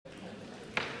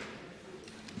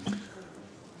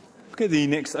Speaker. The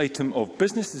next item of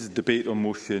business is a debate on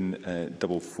motion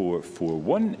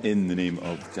 4441 in the name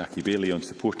of Jackie Baillie on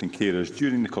supporting carers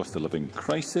during the cost of living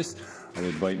crisis. I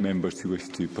invite members who wish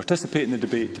to participate in the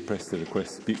debate to press the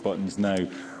request to speak buttons now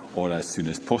or as soon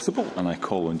as possible. And I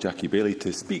call on Jackie Baillie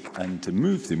to speak and to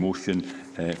move the motion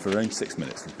for around 6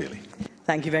 minutes. Ms Baillie.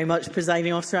 Thank you very much,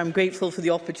 Presiding Officer. I'm grateful for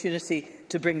the opportunity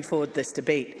to bring forward this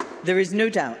debate. There is no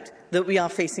doubt that we are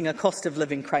facing a cost of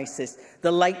living crisis,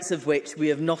 the likes of which we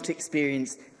have not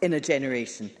experienced in a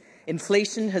generation.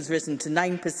 Inflation has risen to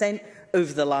 9%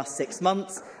 over the last 6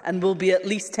 months and will be at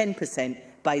least 10%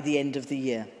 by the end of the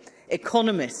year.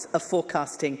 Economists are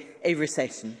forecasting a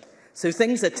recession. So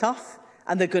things are tough,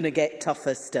 and they're going to get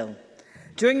tougher still.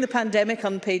 During the pandemic,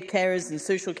 unpaid carers and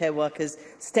social care workers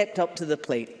stepped up to the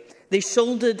plate. They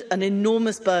shouldered an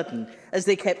enormous burden as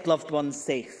they kept loved ones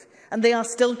safe. And they are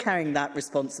still carrying that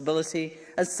responsibility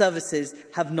as services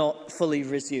have not fully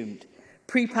resumed.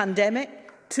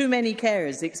 Pre-pandemic, too many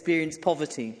carers experienced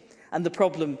poverty, and the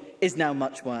problem is now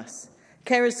much worse.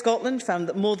 Carers Scotland found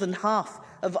that more than half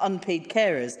of unpaid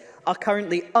carers are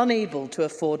currently unable to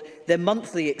afford their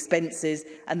monthly expenses,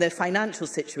 and their financial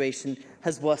situation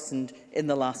has worsened in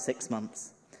the last 6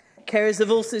 months. Carers have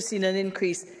also seen an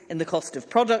increase in the cost of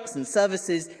products and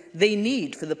services they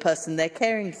need for the person they're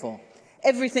caring for.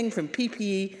 Everything from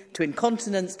PPE to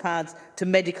incontinence pads to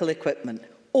medical equipment,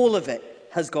 all of it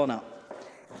has gone up.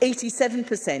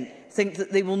 87% think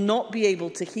that they will not be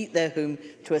able to heat their home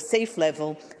to a safe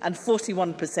level, and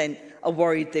 41% are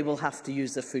worried they will have to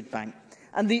use a food bank.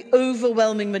 And the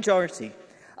overwhelming majority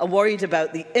are worried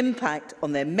about the impact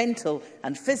on their mental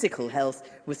and physical health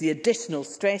with the additional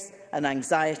stress and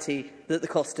anxiety that the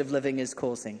cost of living is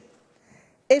causing.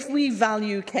 If we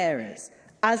value carers,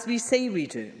 as we say we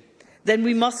do, then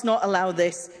we must not allow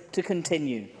this to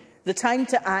continue. The time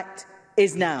to act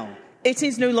is now. It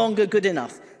is no longer good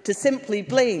enough to simply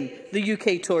blame the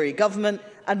UK Tory government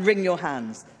and wring your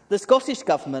hands. The Scottish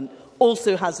Government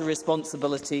also has a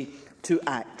responsibility to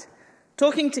act.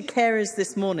 Talking to carers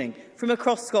this morning from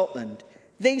across Scotland,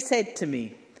 they said to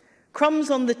me,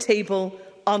 "Crumbs on the table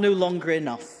are no longer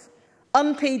enough.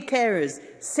 Unpaid carers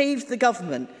saved the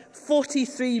government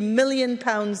 £43 million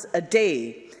a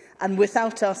day, and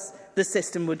without us, the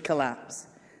system would collapse.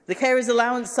 The carers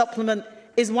allowance supplement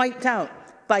is wiped out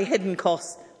by hidden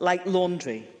costs like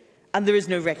laundry, and there is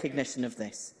no recognition of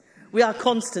this. We are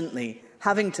constantly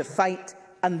having to fight,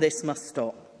 and this must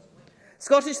stop."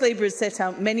 Scottish Labour has set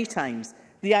out many times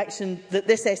the action that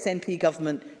this SNP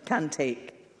government can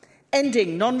take.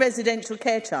 Ending non-residential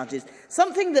care charges,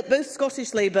 something that both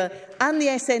Scottish Labour and the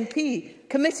SNP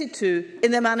committed to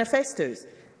in their manifestos,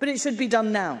 but it should be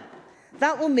done now.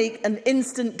 That will make an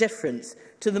instant difference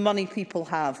to the money people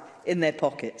have in their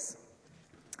pockets.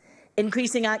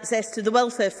 Increasing access to the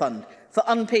welfare fund for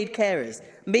unpaid carers,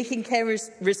 making carers'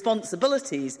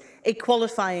 responsibilities a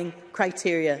qualifying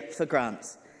criteria for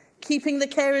grants. Keeping the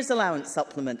carers' allowance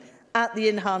supplement at the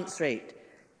enhanced rate.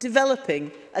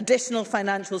 Developing additional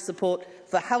financial support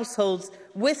for households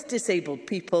with disabled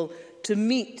people to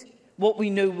meet what we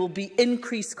know will be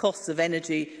increased costs of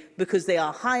energy because they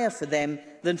are higher for them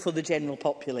than for the general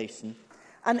population.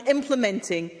 And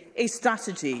implementing a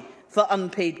strategy for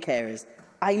unpaid carers.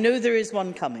 I know there is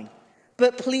one coming,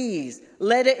 but please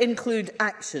let it include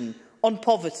action on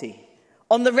poverty,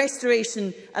 on the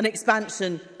restoration and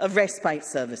expansion of respite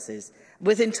services,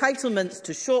 with entitlements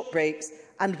to short breaks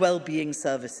and wellbeing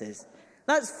services.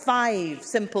 That's 5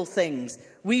 simple things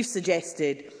we've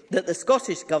suggested that the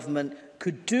Scottish Government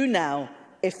could do now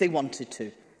if they wanted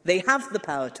to. They have the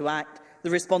power to act. The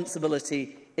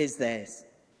responsibility is theirs.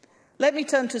 Let me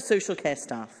turn to social care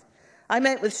staff. I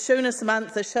met with Shona,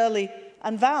 Samantha, Shirley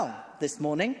and Val this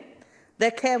morning.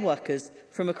 They're care workers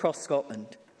from across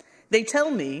Scotland. They tell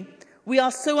me we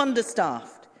are so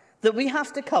understaffed that we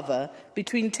have to cover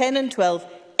between 10 and 12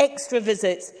 extra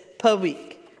visits per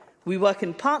week. We work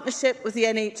in partnership with the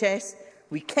NHS,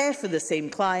 we care for the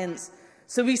same clients,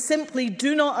 so we simply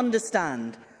do not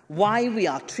understand why we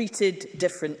are treated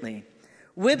differently.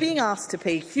 We're being asked to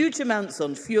pay huge amounts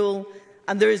on fuel,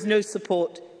 and there is no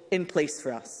support in place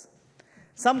for us.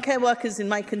 Some care workers in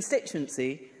my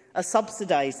constituency are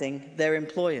subsidising their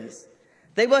employers.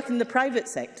 They work in the private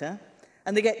sector,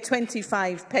 and they get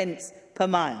 25 pence per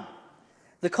mile.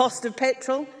 The cost of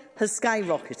petrol has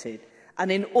skyrocketed,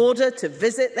 and in order to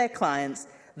visit their clients,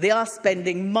 they are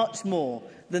spending much more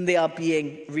than they are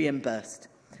being reimbursed.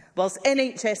 Whilst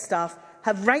NHS staff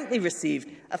have rightly received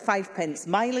a 5 pence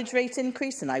mileage rate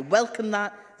increase, and I welcome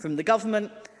that from the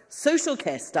government, social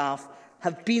care staff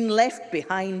have been left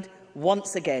behind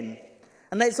once again.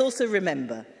 And let's also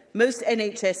remember, most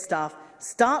NHS staff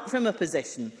start from a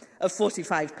position of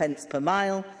 45 pence per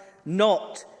mile,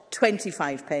 not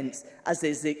 25 pence, as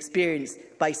is experienced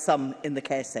by some in the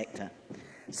care sector.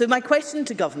 So my question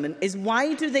to Government is,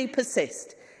 why do they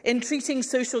persist in treating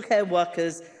social care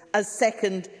workers as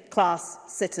second-class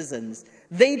citizens?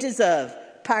 They deserve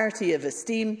parity of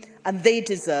esteem, and they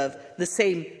deserve the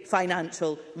same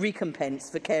financial recompense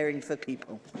for caring for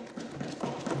people.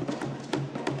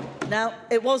 Now,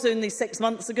 it was only 6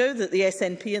 months ago that the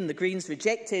SNP and the Greens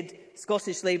rejected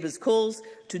Scottish Labour's calls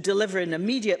to deliver an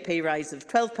immediate pay rise of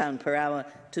 £12 per hour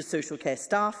to social care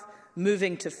staff,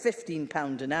 moving to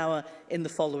 £15 an hour in the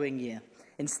following year.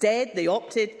 Instead, they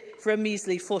opted for a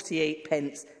measly 48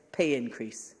 pence pay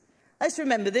increase. Let's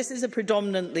remember, this is a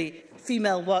predominantly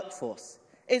female workforce.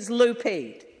 It's low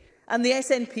paid, and the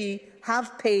SNP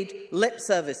have paid lip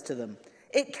service to them.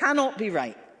 It cannot be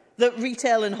right that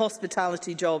retail and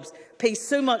hospitality jobs pay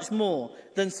so much more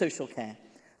than social care.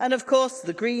 And of course,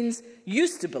 the Greens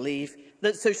used to believe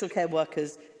that social care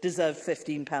workers deserve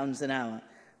 £15 an hour.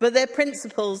 But their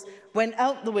principles went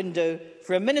out the window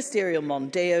for a ministerial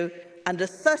Mondeo and a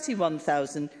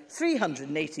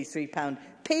 £31,383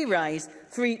 pay rise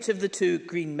for each of the 2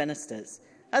 Green ministers.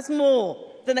 That's more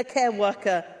than a care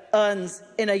worker earns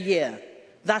in a year.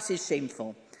 That is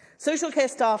shameful. Social care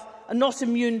staff are not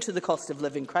immune to the cost of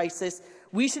living crisis.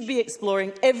 We should be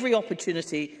exploring every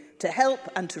opportunity to help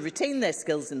and to retain their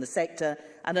skills in the sector.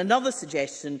 And another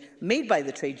suggestion made by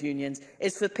the trade unions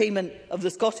is for payment of the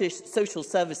Scottish Social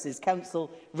Services Council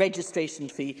registration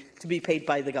fee to be paid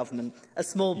by the Government. A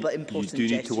small but important gesture. You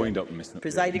do need to wind up, Mr.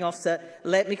 Presiding Officer,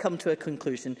 let me come to a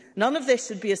conclusion. None of this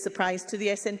should be a surprise to the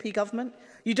SNP Government.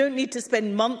 You don't need to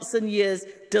spend months and years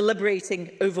deliberating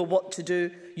over what to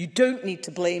do. You don't need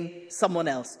to blame someone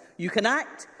else. You can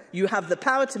act, you have the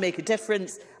power to make a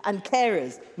difference, and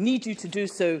carers need you to do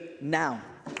so now.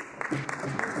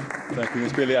 Thank you,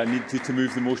 Ms Bailey. I need you to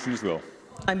move the motion as well.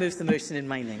 I move the motion in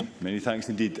my name. Many thanks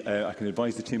indeed. I can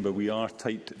advise the Chamber we are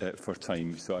tight for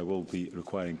time, so I will be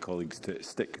requiring colleagues to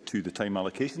stick to the time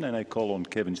allocation. And I call on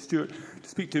Kevin Stewart to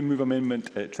speak to move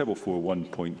amendment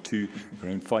 441.2 for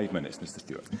around 5 minutes. Mr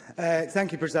Stewart.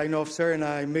 Thank you, Presiding Officer, and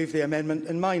I move the amendment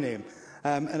in my name.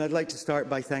 And I'd like to start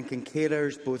by thanking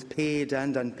carers, both paid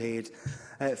and unpaid,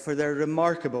 for their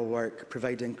remarkable work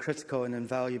providing critical and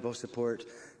invaluable support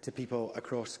to people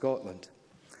across Scotland.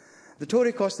 The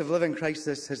Tory cost of living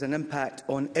crisis has an impact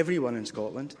on everyone in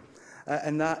Scotland,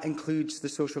 and that includes the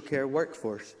social care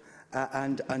workforce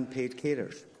and unpaid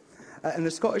carers. And the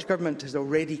Scottish Government has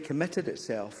already committed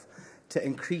itself to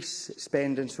increase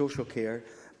spend in social care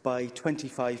by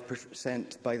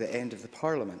 25% by the end of the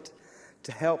Parliament,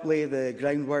 to help lay the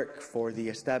groundwork for the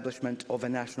establishment of a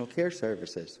National Care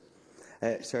Service.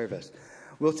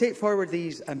 We'll take forward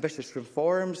these ambitious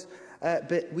reforms,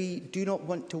 but we do not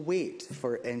want to wait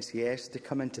for NCS to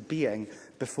come into being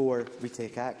before we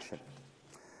take action.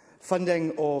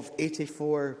 Funding of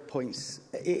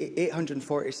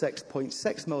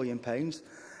 £846.6 million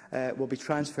will be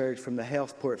transferred from the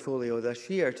health portfolio this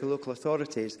year to local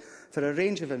authorities for a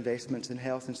range of investments in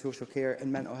health and social care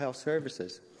and mental health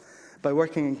services. By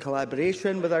working in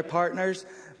collaboration with our partners,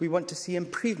 we want to see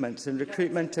improvements in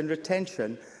recruitment and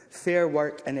retention, fair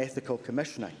work and ethical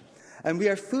commissioning. And we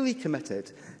are fully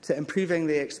committed to improving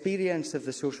the experience of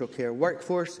the social care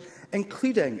workforce,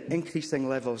 including increasing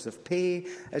levels of pay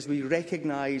as we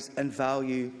recognise and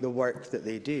value the work that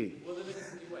they do.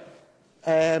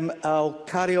 I'll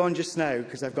carry on just now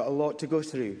because I've got a lot to go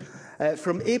through.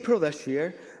 From April this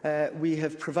year, we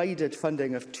have provided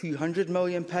funding of £200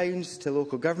 million to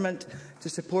local government to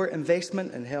support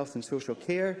investment in health and social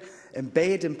care,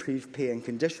 embed improved pay and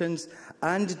conditions,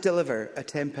 and deliver a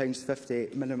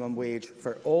 £10.50 minimum wage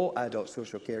for all adult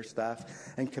social care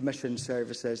staff and commissioned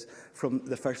services from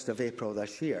the 1st of April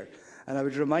this year. And I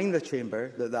would remind the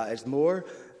Chamber that that is more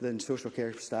than social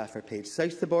care staff are paid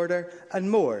south of the border and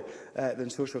more than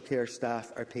social care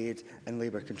staff are paid in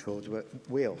Labour-controlled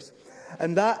Wales.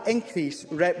 And that increase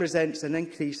represents an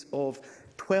increase of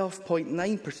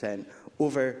 12.9%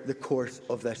 over the course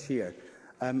of this year.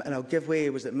 And I'll give way,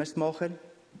 was it Ms Mochan?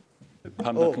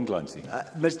 Duncan-Glancy.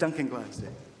 Ms Duncan-Glancy.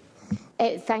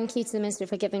 Thank you to the Minister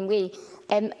for giving way.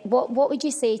 What would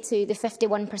you say to the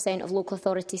 51% of local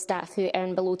authority staff who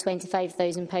earn below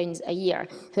 £25,000 a year,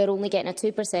 who are only getting a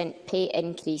 2% pay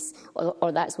increase,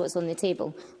 or that's what's on the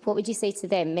table? What would you say to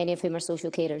them, many of whom are social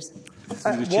carers?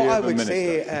 What I would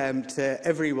say to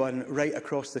everyone right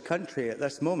across the country at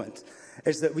this moment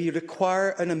is that we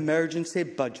require an emergency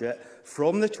budget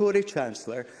from the Tory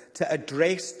Chancellor to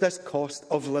address this cost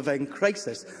of living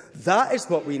crisis. That is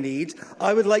what we need.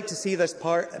 I would like to see this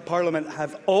Parliament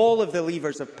have all of the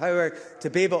levers of power to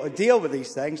be able to deal with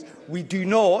these things. We do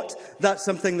not. That's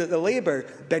something that the Labour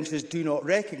benches do not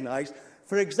recognise.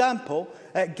 For example,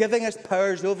 giving us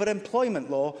powers over employment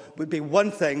law would be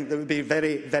one thing that would be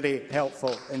very, very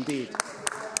helpful indeed.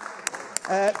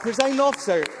 Presiding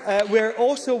Officer, we are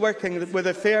also working with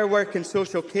the Fair Work and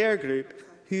Social Care Group,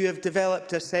 who have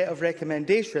developed a set of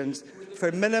recommendations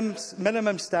for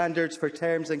minimum standards for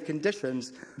terms and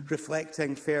conditions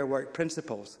reflecting Fair Work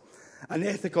principles, an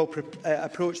ethical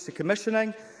approach to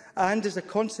commissioning, and as a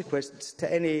consequence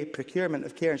to any procurement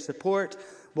of care and support,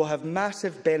 will have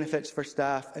massive benefits for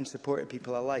staff and supported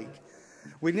people alike.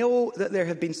 We know that there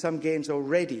have been some gains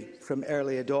already from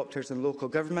early adopters and local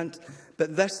government,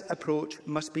 but this approach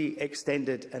must be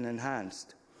extended and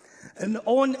enhanced. And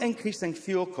on increasing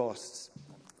fuel costs,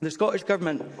 the Scottish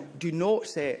Government do not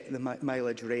set the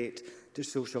mileage rate to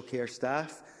social care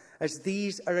staff, as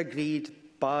these are agreed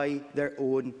by their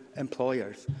own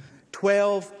employers.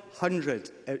 1,200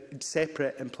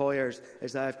 separate employers,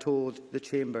 as I have told the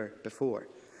Chamber before.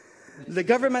 The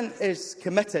Government is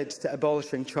committed to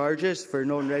abolishing charges for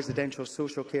non-residential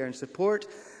social care and support,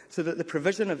 so that the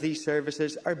provision of these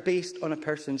services are based on a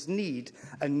person's need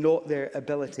and not their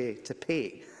ability to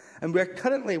pay. And we are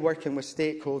currently working with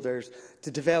stakeholders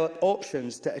to develop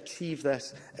options to achieve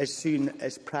this as soon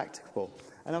as practicable.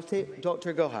 And I'll take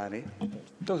Dr Gulhani.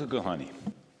 Dr Gulhani.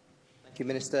 Thank you,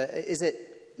 Minister. Is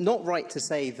it not right to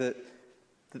say that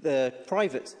the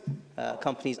private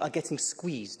companies are getting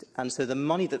squeezed, and so the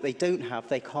money that they don't have,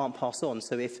 they can't pass on?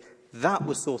 So if that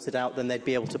was sorted out, then they'd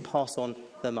be able to pass on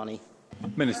the money.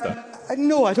 Minister.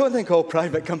 No, I don't think all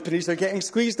private companies are getting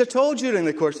squeezed at all during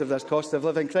the course of this cost of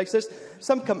living crisis.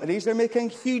 Some companies are making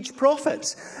huge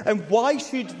profits. And why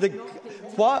should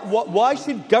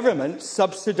government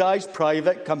subsidise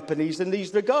private companies in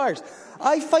these regards?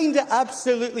 I find it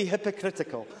absolutely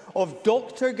hypocritical of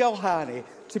Dr Gulhani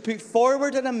to put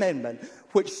forward an amendment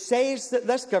which says that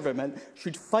this government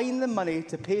should find the money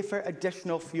to pay for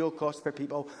additional fuel costs for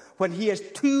people, when he is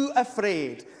too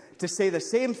afraid to say the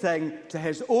same thing to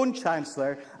his own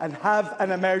Chancellor and have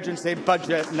an emergency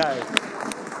budget now.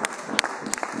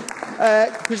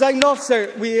 Presiding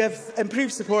Officer, we have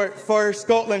improved support for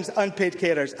Scotland's unpaid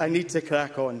carers. I need to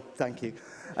crack on. Thank you.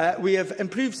 We have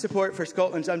improved support for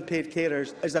Scotland's unpaid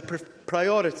carers as a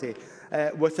priority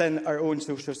within our own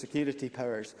social security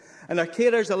powers. And our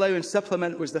Carers Allowance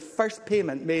Supplement was the first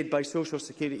payment made by Social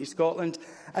Security Scotland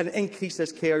and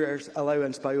increases carers'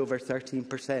 allowance by over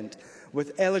 13%,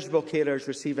 with eligible carers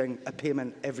receiving a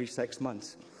payment every 6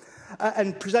 months.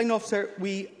 And, Presiding Officer,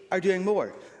 we are doing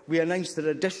more. We announced an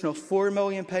additional £4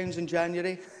 million in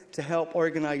January to help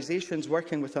organisations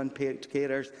working with unpaid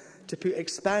carers to put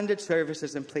expanded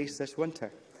services in place this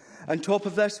winter. On top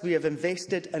of this, we have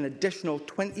invested an additional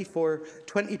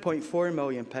 £20.4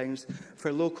 million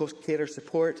for local carer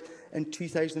support in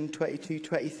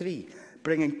 2022-23,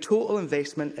 bringing total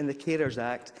investment in the Carers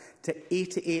Act to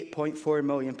 £88.4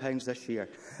 million this year.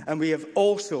 And we have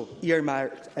also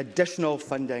earmarked additional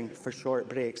funding for short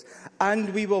breaks.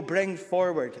 And we will bring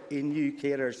forward a new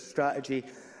carers strategy,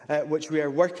 which we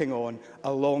are working on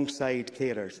alongside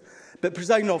carers. But,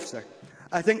 Presiding Officer,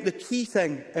 I think the key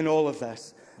thing in all of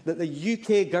this that the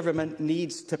UK Government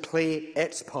needs to play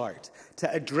its part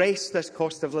to address this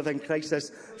cost of living crisis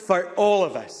for all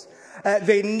of us.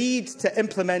 They need to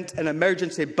implement an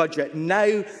emergency budget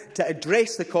now to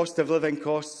address the cost of living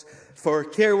costs for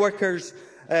care workers,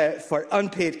 for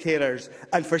unpaid carers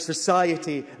and for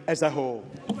society as a whole.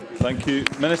 Thank you,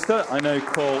 Minister. I now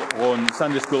call on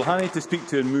Sanders Gulhani to speak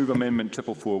to and move Amendment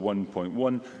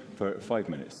 441.1 for 5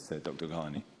 minutes. Dr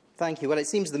Gulhani. Thank you. Well, it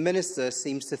seems the Minister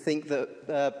seems to think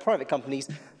that private companies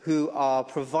who are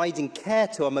providing care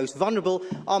to our most vulnerable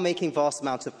are making vast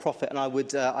amounts of profit, and I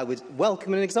would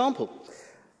welcome an example.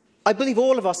 I believe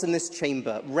all of us in this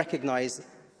chamber recognise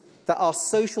that our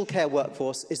social care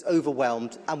workforce is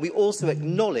overwhelmed, and we also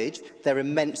acknowledge their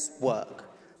immense work.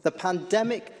 The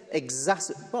pandemic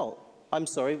Well, I'm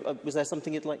sorry, was there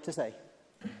something you'd like to say?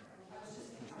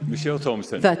 Michelle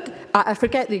Thompson. I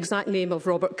forget the exact name of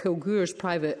Robert Kilgour's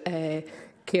private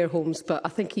care homes, but I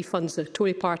think he funds the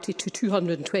Tory party to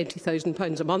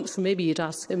 £220,000 a month, so maybe you'd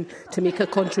ask him to make a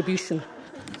contribution.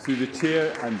 Through the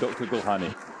Chair and Dr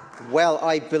Gulhani. Well,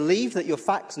 I believe that your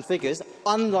facts and figures,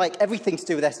 unlike everything to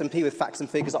do with SNP with facts and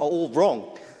figures, are all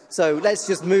wrong. So let's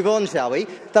just move on, shall we?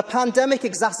 The pandemic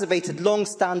exacerbated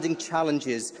long-standing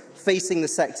challenges facing the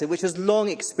sector, which has long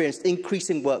experienced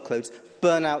increasing workloads,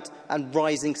 burnout and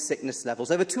rising sickness levels.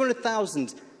 Over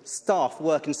 200,000 staff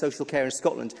work in social care in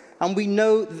Scotland, and we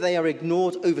know that they are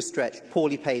ignored, overstretched,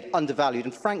 poorly paid, undervalued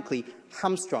and, frankly,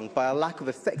 hamstrung by a lack of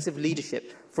effective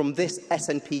leadership from this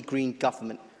SNP Green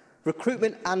government.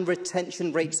 Recruitment and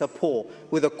retention rates are poor,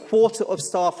 with a quarter of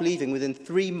staff leaving within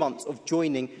 3 months of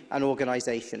joining an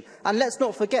organisation. And let's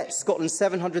not forget Scotland's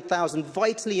 700,000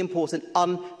 vitally important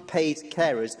unpaid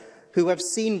carers who have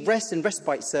seen rest and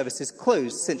respite services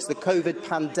closed since the COVID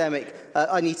pandemic,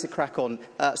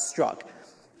 struck.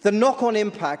 The knock-on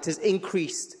impact has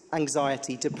increased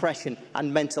anxiety, depression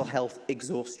and mental health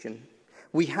exhaustion.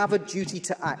 We have a duty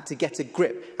to act, to get a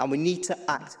grip, and we need to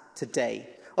act today.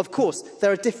 Of course,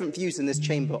 there are different views in this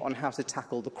chamber on how to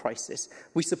tackle the crisis.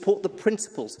 We support the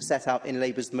principles set out in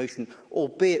Labour's motion,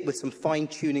 albeit with some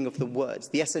fine-tuning of the words.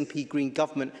 The SNP Green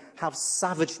government have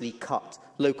savagely cut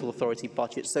local authority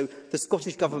budgets, so the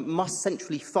Scottish Government must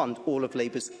centrally fund all of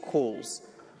Labour's calls.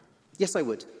 Yes, I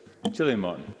would. Gillian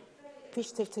Martin.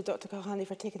 Appreciative to Dr Gilhunny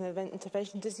for taking the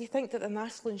intervention. Does he think that the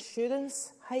national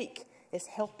insurance hike is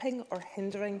helping or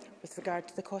hindering with regard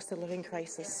to the cost of living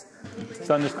crisis?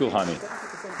 Sanders Gilhunny.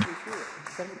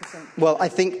 Well, I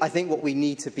think what we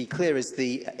need to be clear is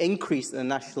the increase in the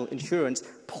national insurance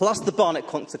plus the Barnett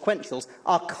consequentials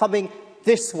are coming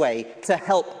this way to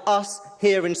help us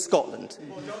here in Scotland.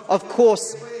 Of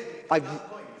course, I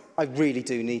really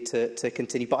do need to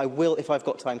continue, but I will, if I've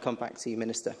got time, come back to you,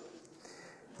 Minister.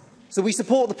 So we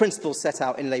support the principles set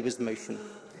out in Labour's motion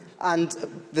and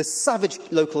the savage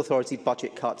local authority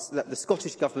budget cuts that the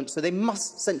Scottish Government, so they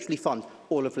must centrally fund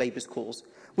all of Labour's calls.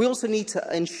 We also need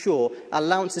to ensure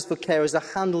allowances for carers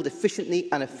are handled efficiently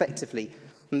and effectively.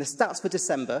 And the stats for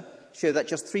December show that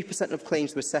just 3% of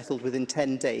claims were settled within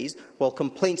 10 days, while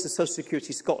complaints to Social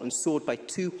Security Scotland soared by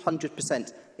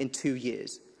 200% in 2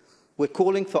 years. We're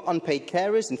calling for unpaid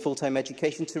carers in full-time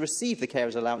education to receive the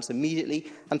carers allowance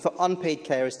immediately and for unpaid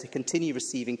carers to continue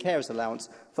receiving carers allowance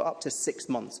for up to 6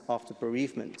 months after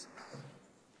bereavement.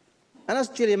 And as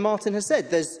Gillian Martin has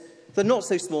said, there's the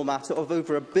not-so-small matter of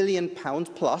over £1 billion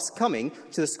plus coming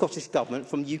to the Scottish Government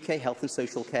from UK Health and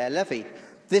Social Care Levy.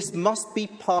 This must be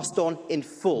passed on in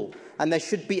full, and there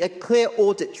should be a clear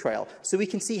audit trail so we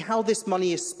can see how this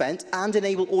money is spent and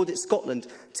enable Audit Scotland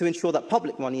to ensure that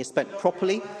public money is spent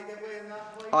properly.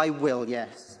 I will,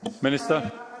 yes. Minister.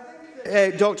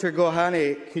 Dr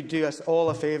Gilhunny could do us all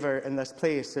a favour in this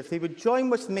place if he would join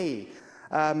with me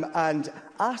and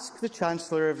ask the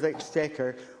Chancellor of the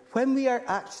Exchequer when we are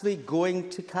actually going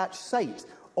to catch sight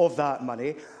of that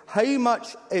money, how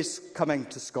much is coming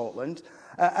to Scotland,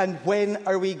 and when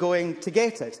are we going to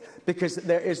get it? Because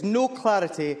there is no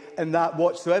clarity in that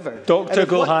whatsoever. Dr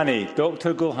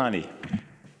Gilhunny.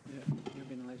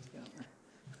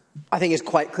 I think it's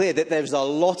quite clear that there's a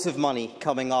lot of money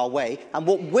coming our way, and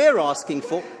what we're asking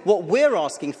for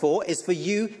is for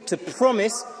you to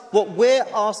promise. What we're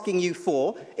asking you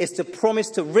for is to promise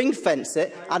to ring-fence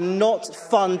it and not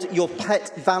fund your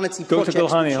pet vanity projects.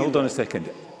 Dr Gilhunny, hold on a second.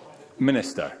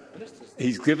 Minister,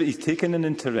 he's taken an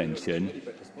intervention.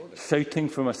 Shouting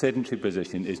from a sedentary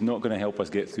position is not going to help us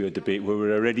get through a debate where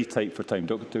we're already tight for time.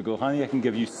 Dr Gilhunny, I can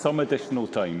give you some additional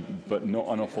time, but not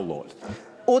an awful lot.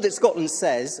 Audit Scotland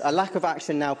says a lack of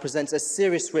action now presents a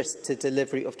serious risk to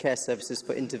delivery of care services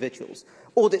for individuals.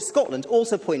 Audit Scotland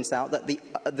also points out that the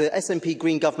SNP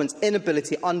Green Government's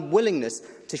inability, unwillingness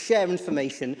to share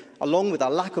information, along with a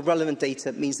lack of relevant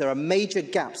data, means there are major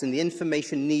gaps in the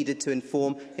information needed to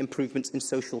inform improvements in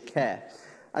social care.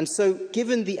 And so,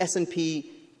 given the SNP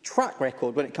track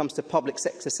record when it comes to public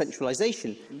sector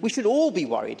centralisation, we should all be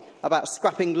worried about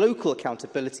scrapping local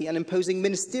accountability and imposing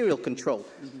ministerial control.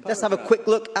 Let's have a quick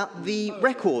look at the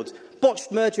record.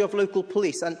 Botched merger of local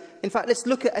police. And, in fact, let's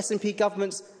look at SNP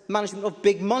government's management of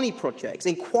big money projects.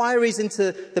 Inquiries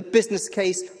into the business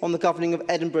case on the governing of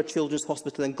Edinburgh Children's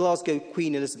Hospital and Glasgow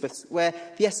Queen Elizabeth, where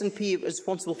the SNP is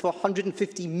responsible for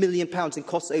 £150 million in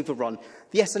costs overrun.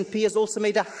 The SNP has also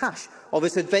made a hash of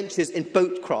its adventures in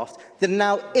boatcraft, the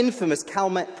now infamous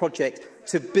Calmet project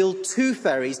to build 2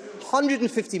 ferries,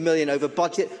 £150 million over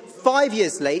budget, 5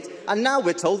 years late, and now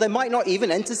we're told they might not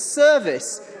even enter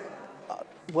service.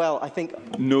 Well, I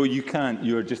think... No, you can't.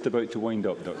 You're just about to wind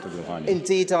up, Dr Gilhunny.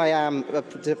 Indeed, I am,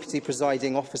 Deputy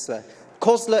Presiding Officer.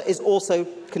 COSLA is also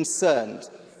concerned.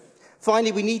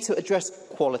 Finally, we need to address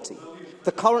quality.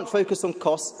 The current focus on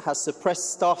costs has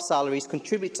suppressed staff salaries,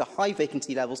 contributed to high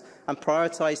vacancy levels and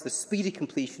prioritised the speedy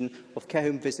completion of care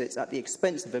home visits at the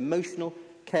expense of emotional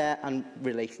care and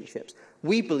relationships.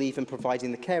 We believe in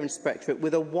providing the Care Inspectorate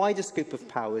with a wider scope of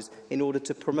powers in order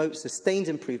to promote sustained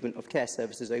improvement of care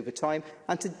services over time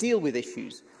and to deal with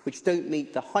issues which don't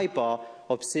meet the high bar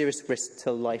of serious risk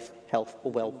to life, health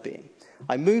or well-being.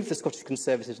 I move the Scottish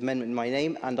Conservatives amendment in my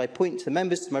name, and I point to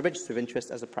members to my register of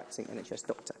interest as a practising NHS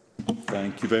doctor.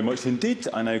 Thank you very much indeed.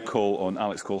 I now call on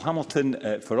Alex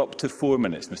Cole-Hamilton for up to 4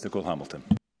 minutes. Mr Cole-Hamilton.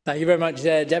 Thank you very much,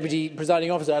 Deputy Presiding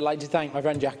Officer. I'd like to thank my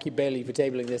friend Jackie Bailey for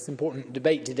tabling this important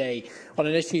debate today on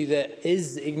an issue that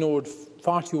is ignored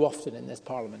far too often in this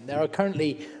Parliament. There are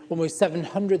currently almost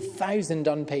 700,000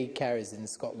 unpaid carers in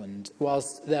Scotland,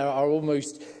 whilst there are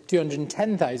almost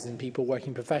 210,000 people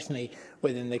working professionally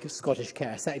within the Scottish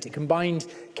care sector. Combined,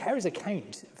 carers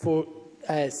account for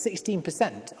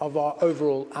 16% of our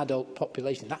overall adult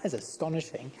population. That is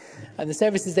astonishing. And the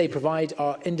services they provide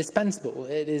are indispensable.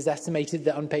 It is estimated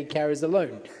that unpaid carers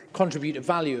alone contribute a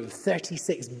value of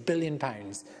 £36 billion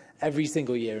every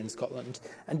single year in Scotland.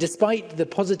 And despite the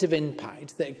positive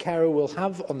impact that a carer will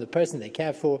have on the person they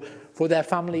care for their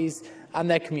families and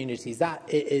their communities, that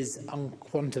it is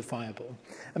unquantifiable.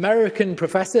 American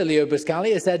professor Leo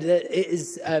Buscaglia said that it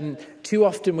is too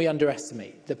often we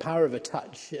underestimate the power of a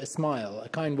touch, a smile, a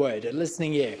kind word, a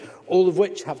listening ear, all of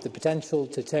which have the potential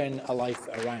to turn a life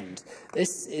around.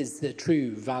 This is the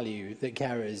true value that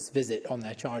carers visit on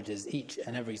their charges each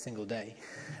and every single day.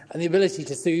 And the ability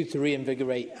to soothe, to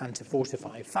reinvigorate and to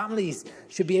fortify. Families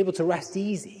should be able to rest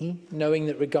easy, knowing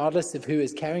that regardless of who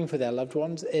is caring for their loved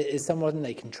ones, it is someone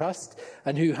they can trust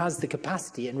and who has the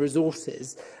capacity and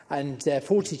resources and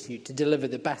fortitude to deliver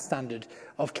the best standard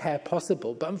of care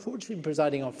possible. But unfortunately,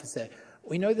 Presiding Officer,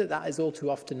 we know that that is all too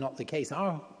often not the case.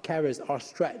 Our carers are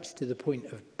stretched to the point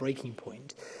of breaking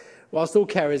point. Whilst all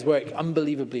carers work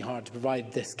unbelievably hard to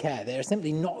provide this care, they are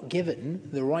simply not given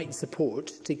the right support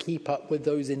to keep up with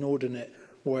those inordinate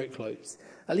workloads.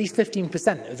 At least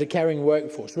 15% of the caring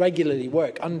workforce regularly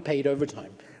work unpaid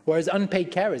overtime, whereas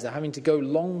unpaid carers are having to go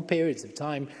long periods of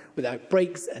time without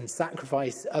breaks and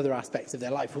sacrifice other aspects of their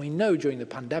life. We know during the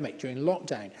pandemic, during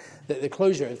lockdown, that the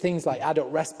closure of things like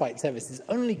adult respite services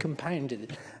only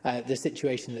compounded the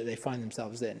situation that they find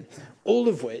themselves in, all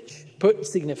of which put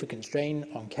significant strain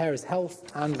on carers'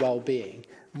 health and well-being.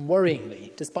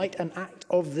 Worryingly, despite an act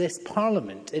of this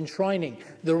Parliament enshrining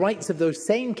the rights of those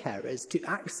same carers to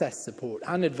access support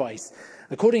and advice,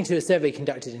 according to a survey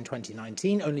conducted in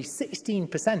 2019, only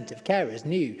 16% of carers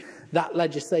knew that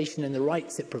legislation and the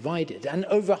rights it provided, and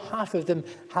over half of them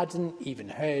hadn't even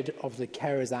heard of the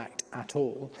Carers Act at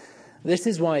all. This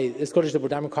is why the Scottish Liberal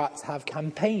Democrats have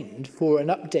campaigned for an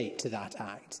update to that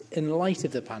Act in light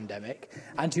of the pandemic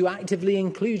and to actively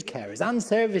include carers and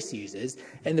service users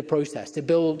in the process to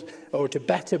build or to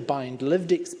better bind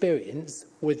lived experience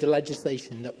with the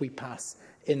legislation that we pass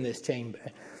in this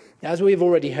chamber. As we have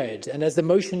already heard, and as the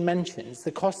motion mentions,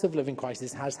 the cost of living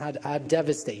crisis has had a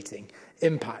devastating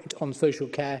impact on social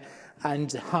care,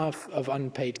 and half of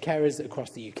unpaid carers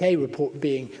across the UK report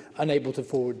being unable to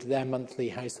afford their monthly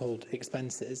household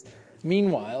expenses.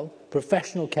 Meanwhile,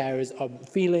 professional carers are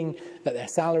feeling that their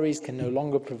salaries can no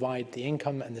longer provide the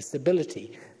income and the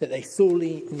stability that they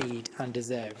sorely need and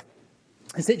deserve.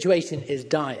 The situation is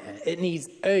dire. It needs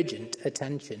urgent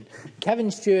attention.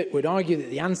 Kevin Stewart would argue that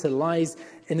the answer lies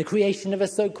in the creation of a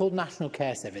so-called National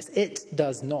Care Service. It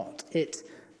does not. It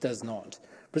does not.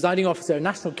 Presiding Officer, a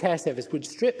National Care Service would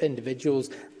strip individuals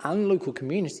and local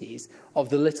communities of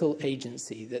the little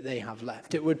agency that they have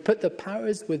left. It would put the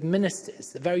powers with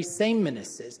ministers, the very same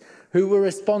ministers who were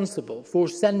responsible for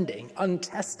sending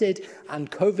untested and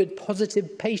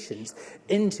COVID-positive patients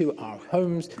into our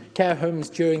homes, care homes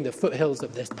during the foothills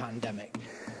of this pandemic.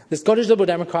 The Scottish Liberal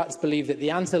Democrats believe that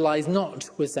the answer lies not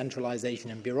with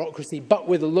centralisation and bureaucracy, but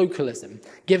with localism,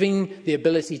 giving the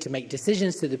ability to make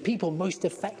decisions to the people most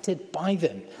affected by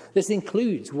them. This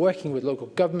includes working with local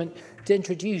government to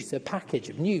introduce a package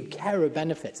of new carer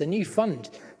benefits, a new fund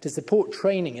to support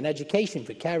training and education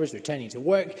for carers returning to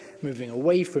work, moving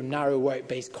away from narrow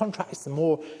work-based contracts to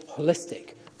more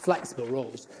holistic, flexible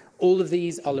roles. All of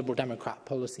these are Liberal Democrat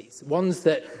policies, ones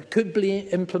that could be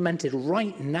implemented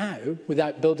right now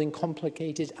without building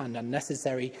complicated and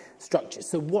unnecessary structures.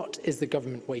 So what is the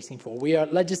government waiting for? We are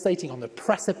legislating on the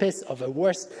precipice of a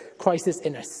worst crisis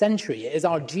in a century. It is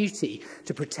our duty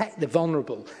to protect the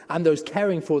vulnerable and those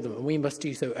caring for them, and we must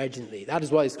do so urgently. That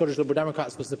is why the Scottish Liberal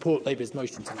Democrats will support Labour's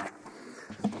motion tonight.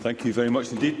 Thank you very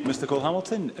much indeed, Mr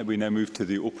Cole-Hamilton. We now move to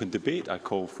the open debate. I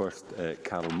call first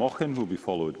Carol Mochan, who will be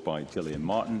followed by Gillian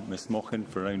Martin. Ms Mochan,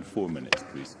 for around 4 minutes,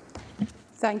 please.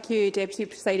 Thank you, Deputy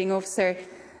Presiding Officer.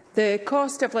 The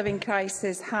cost of living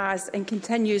crisis has and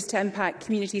continues to impact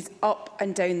communities up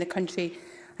and down the country,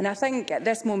 And I think at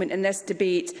this moment in this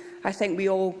debate, I think we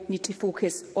all need to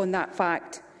focus on that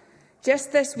fact.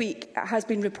 Just this week, it has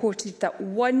been reported that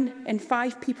 1 in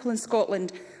 5 people in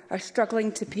Scotland are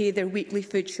struggling to pay their weekly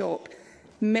food shop,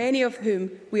 many of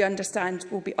whom we understand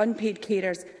will be unpaid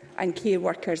carers and care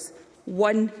workers.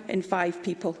 1 in 5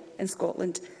 people in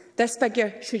Scotland. This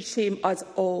figure should shame us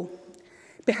all.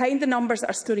 Behind the numbers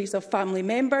are stories of family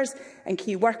members and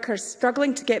key workers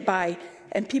struggling to get by,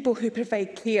 and people who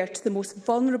provide care to the most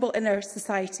vulnerable in our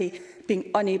society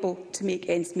being unable to make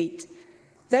ends meet.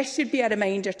 This should be a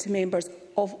reminder to members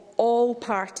of all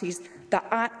parties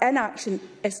that inaction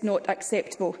is not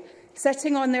acceptable.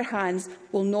 Sitting on their hands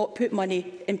will not put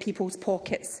money in people's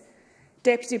pockets.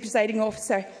 Deputy Presiding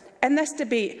Officer, in this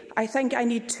debate, I think I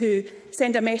need to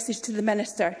send a message to the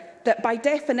Minister that, by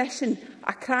definition,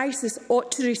 a crisis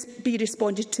ought to be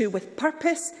responded to with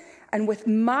purpose and with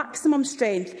maximum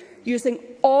strength, using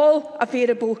all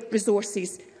available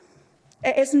resources.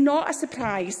 It is not a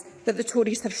surprise that the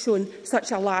Tories have shown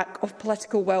such a lack of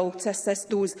political will to assist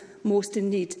those most in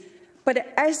need. But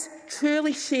it is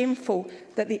truly shameful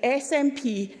that the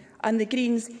SNP and the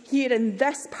Greens here in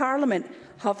this Parliament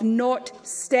have not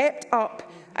stepped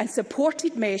up and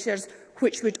supported measures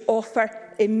which would offer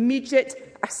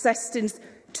immediate assistance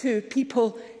to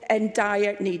people in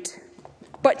dire need.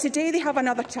 But today they have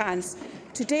another chance.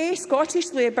 Today,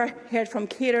 Scottish Labour heard from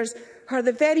carers who are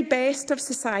the very best of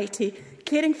society,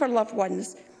 caring for loved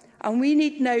ones, and we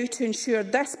need now to ensure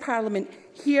this Parliament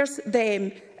hears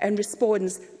them and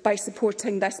responds by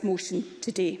supporting this motion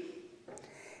today.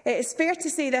 It is fair to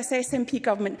say this SNP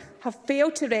government have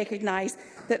failed to recognise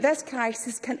that this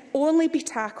crisis can only be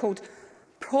tackled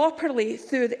properly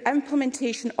through the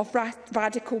implementation of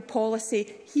radical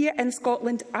policy here in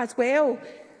Scotland as well.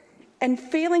 In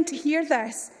failing to hear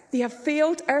this, they have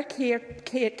failed our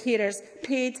carers,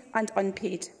 paid and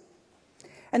unpaid.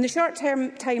 In the short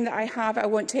time that I have, I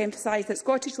want to emphasise that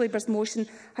Scottish Labour's motion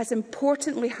has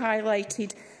importantly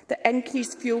highlighted the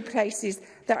increased fuel prices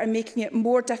that are making it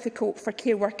more difficult for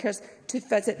care workers to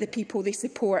visit the people they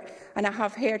support. And I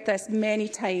have heard this many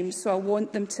times, so I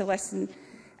want them to listen.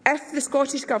 If the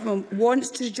Scottish Government wants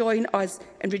to join us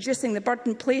in reducing the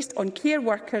burden placed on care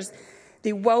workers,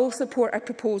 they will support our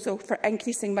proposal for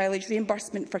increasing mileage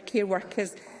reimbursement for care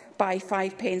workers by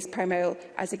 5 pence per mile,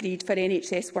 as agreed for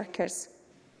NHS workers.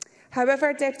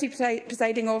 However, Deputy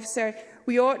Presiding Officer,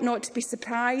 we ought not to be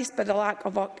surprised by the lack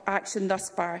of action thus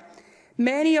far.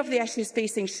 Many of the issues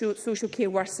facing social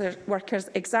care workers,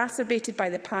 exacerbated by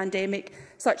the pandemic,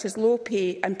 such as low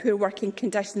pay and poor working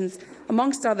conditions,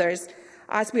 amongst others,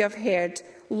 as we have heard,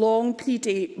 long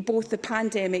predate both the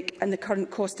pandemic and the current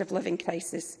cost of living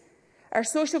crisis. Our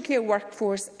social care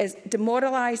workforce is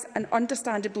demoralised and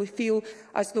understandably feel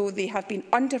as though they have been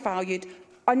undervalued,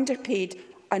 underpaid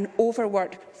and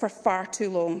overworked for far too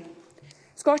long.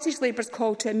 Scottish Labour's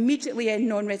call to immediately end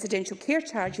non-residential care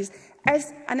charges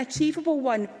is an achievable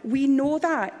one. We know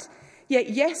that. Yet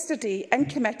yesterday in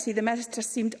committee, the Minister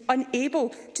seemed unable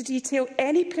to detail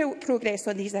any progress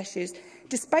on these issues.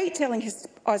 Despite telling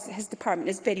us his department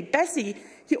is very busy,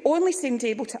 he only seemed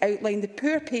able to outline the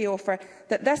poor pay offer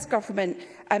that this government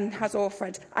has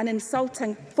offered, an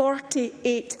insulting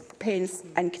 48 pence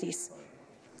increase.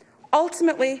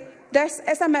 Ultimately, this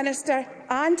is a Minister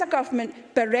and a Government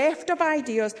bereft of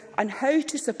ideas on how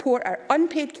to support our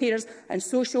unpaid carers and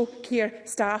social care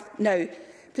staff now.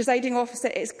 Presiding Officer,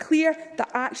 it is clear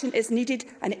that action is needed,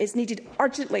 and it is needed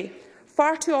urgently.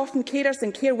 Far too often, carers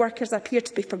and care workers appear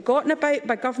to be forgotten about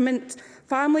by government.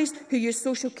 Families who use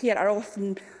social care are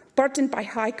often burdened by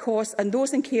high costs, and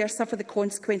those in care suffer the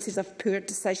consequences of poor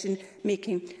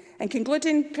decision-making. In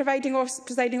concluding, Presiding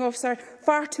Officer,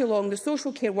 far too long the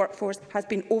social care workforce has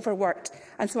been overworked,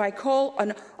 and so I call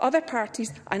on other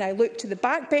parties and I look to the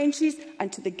backbenches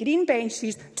and to the green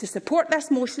benches to support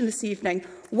this motion this evening,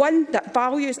 one that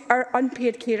values our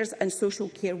unpaid carers and social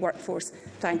care workforce.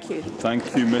 Thank you.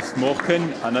 Thank you, Ms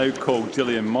Mochan. I now call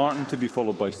Gillian Martin to be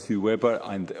followed by Sue Webber,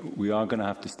 and we are going to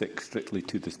have to stick strictly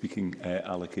to the speaking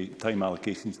time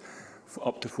allocations.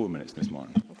 Up to 4 minutes, Ms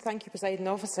Martin. Thank you, Presiding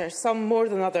Officer. Some more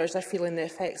than others are feeling the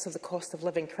effects of the cost of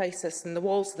living crisis, and the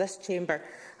walls of this chamber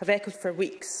have echoed for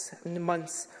weeks and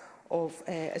months of,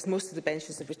 as most of the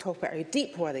benches that we talk about, are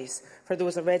deep worries for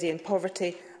those already in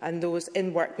poverty and those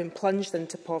in work being plunged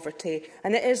into poverty.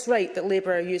 And it is right that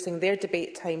Labour are using their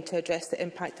debate time to address the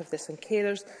impact of this on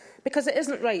carers, because it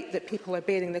isn't right that people are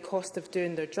bearing the cost of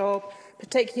doing their job,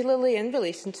 particularly in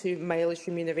relation to mileage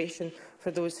remuneration for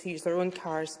those who use their own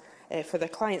cars for their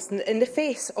clients. In the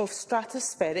face of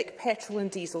stratospheric petrol and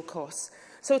diesel costs,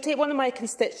 So take one of my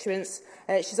constituents.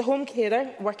 She's a home carer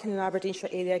working in the Aberdeenshire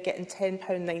area, getting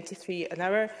 £10.93 an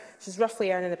hour. She's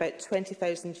roughly earning about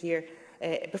 £20,000 a year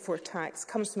before tax.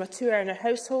 Comes from a two-earner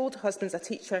household. Husband's a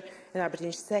teacher in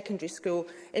Aberdeen Secondary School.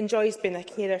 Enjoys being a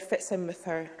carer, fits in with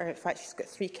her. In fact, she's got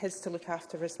 3 kids to look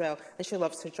after as well, and she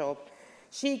loves her job.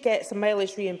 She gets a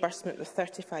mileage reimbursement with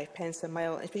 35p a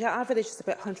mile, and she averages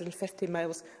about 150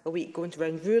 miles a week going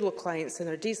around rural clients in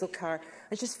her diesel car,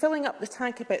 and she's filling up the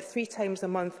tank about 3 times a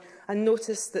month, and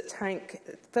noticed that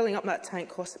filling up that tank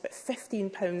costs about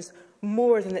 £15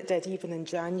 more than it did even in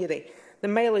January. The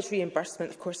mileage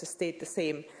reimbursement, of course, has stayed the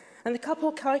same. And the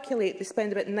couple calculate they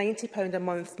spend about £90 a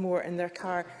month more in their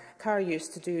car use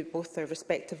to do both their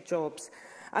respective jobs.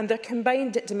 And their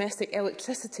combined domestic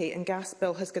electricity and gas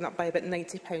bill has gone up by about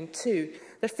 £90 too.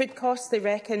 Their food costs, they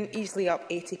reckon, easily up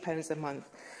 £80 a month.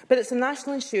 But it's the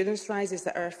national insurance rises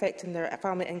that are affecting their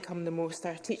family income the most.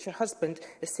 Our teacher husband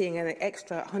is seeing an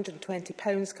extra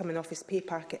 £120 coming off his pay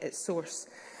packet at source.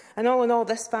 And all in all,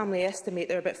 this family estimate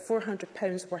they're about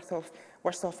 £400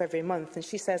 worse off every month. And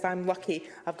she says, I'm lucky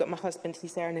I've got my husband,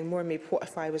 he's earning more. Maybe what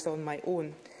if I was on my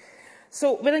own?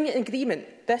 So we're in agreement.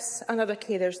 This and other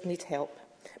carers need help.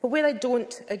 But where I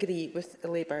don't agree with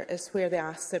Labour is where the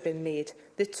asks have been made.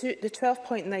 The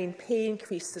 12.9 pay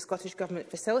increase the Scottish Government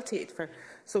facilitated for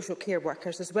social care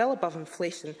workers is well above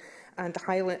inflation and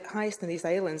the highest in these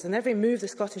islands. And every move the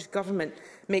Scottish Government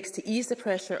makes to ease the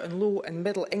pressure on low and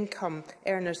middle income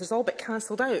earners is all but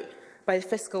cancelled out by the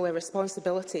fiscal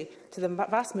irresponsibility to the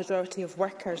vast majority of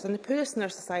workers and the poorest in our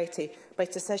society by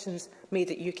decisions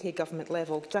made at UK Government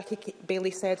level. Jackie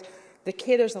Baillie said the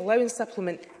carers' allowance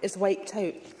supplement is wiped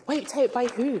out. Wiped out by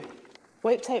who?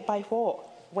 Wiped out by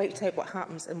what? Wiped out what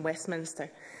happens in Westminster.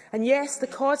 And yes, the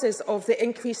causes of the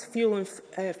increased fuel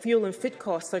and food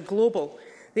costs are global.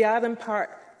 They are in part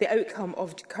the outcome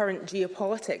of current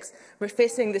geopolitics. We're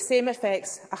facing the same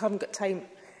effects. I haven't got time,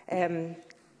 we're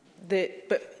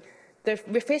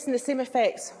facing the same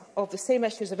effects of the same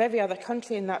issues of every other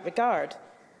country in that regard.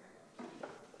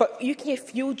 But UK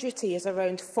fuel duty is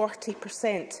around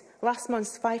 40%. Last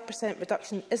month's 5%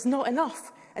 reduction is not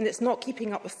enough, and it's not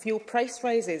keeping up with fuel price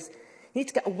rises. You need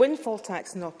to get a windfall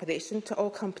tax in operation to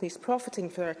all companies profiting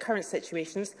from their current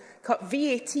situations, cut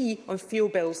VAT on fuel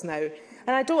bills now.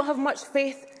 And I don't have much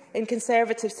faith in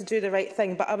Conservatives to do the right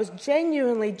thing, but I was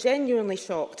genuinely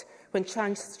shocked when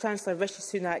Chancellor Rishi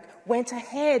Sunak went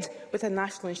ahead with a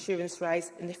national insurance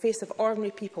rise in the face of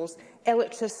ordinary people's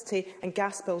electricity and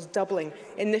gas bills doubling,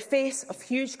 in the face of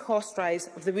huge cost rise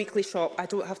of the weekly shop. I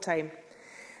don't have time.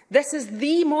 This is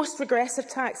the most regressive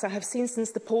tax I have seen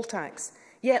since the poll tax.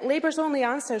 Yet Labour's only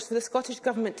answer is for the Scottish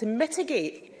Government to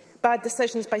mitigate bad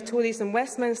decisions by Tories in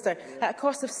Westminster at a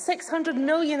cost of £600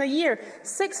 million a year.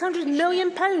 £600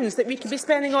 million that we could be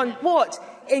spending on what?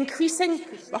 Increasing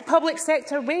our public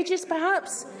sector wages,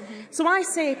 perhaps? So I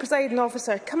say, Presiding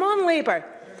Officer, come on, Labour.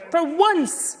 For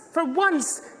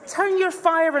once, turn your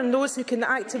fire on those who can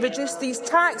act to reduce these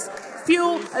tax,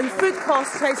 fuel and food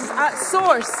cost prices at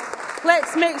source.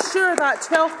 Let's make sure that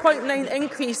 12.9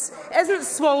 increase isn't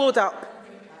swallowed up.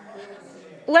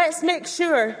 Let's make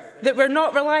sure that we're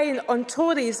not relying on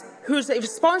Tories whose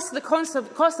response to the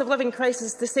cost of living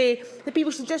crisis to say that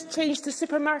people should just change to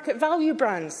supermarket value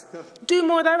brands, do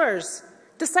more hours,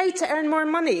 decide to earn more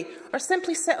money, or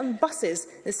simply sit on buses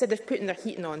instead of putting their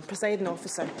heating on. Presiding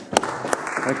Officer.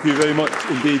 Thank you very much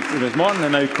indeed, Ms Martin. I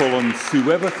now call on Sue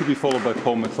Webber to be followed by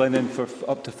Paul McLennan for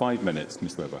up to 5 minutes.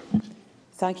 Ms Webber.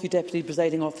 Thank you, Deputy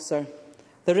Presiding Officer.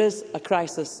 There is a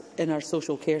crisis in our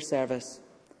social care service.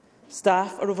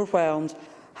 Staff are overwhelmed,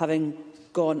 having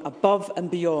gone above and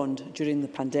beyond during the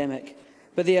pandemic,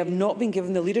 but they have not been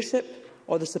given the leadership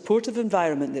or the supportive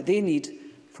environment that they need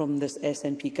from this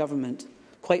SNP government.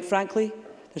 Quite frankly,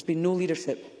 there's been no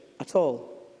leadership at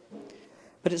all.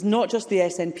 But it's not just the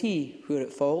SNP who are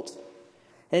at fault.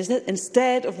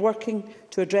 Instead of working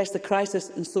to address the crisis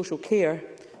in social care,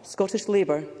 Scottish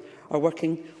Labour are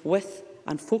working with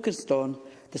and focused on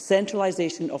the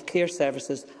centralisation of care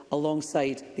services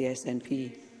alongside the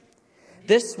SNP.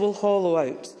 This will hollow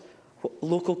out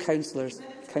local councils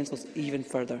even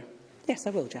further. Yes,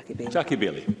 I will, Jackie Baillie. Jackie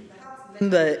Baillie.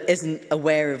 Member isn't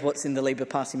aware of what's in the Labour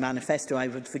Party manifesto. I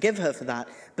would forgive her for that.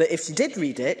 But if she did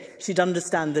read it, she'd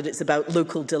understand that it's about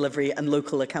local delivery and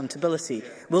local accountability.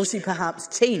 Will she perhaps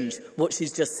change what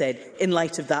she's just said in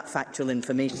light of that factual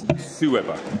information? Sue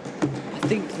Webber. I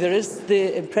think there is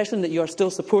the impression that you are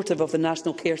still supportive of the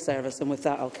National Care Service, and with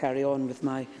that I'll carry on with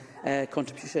my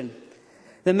contribution.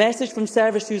 The message from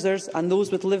service users and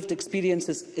those with lived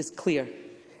experiences is clear.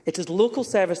 It is local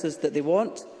services that they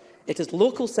want. It is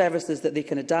local services that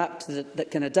can adapt to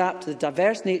the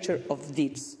diverse nature of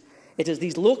needs. It is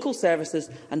these local services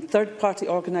and third-party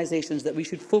organisations that we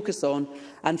should focus on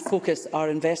and focus our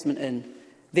investment in.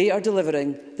 They are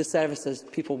delivering the services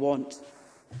people want.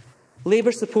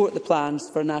 Labour support the plans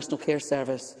for a National Care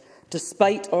Service,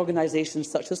 despite organisations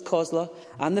such as COSLA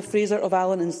and the Fraser of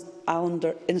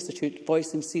Allender Institute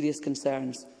voicing serious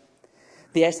concerns.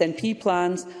 The SNP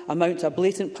plans amount to a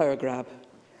blatant power grab.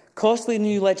 Costly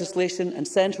new legislation and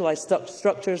centralised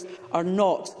structures are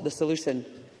not the solution.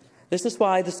 This is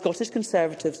why the Scottish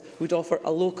Conservatives would offer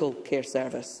a local care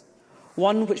service,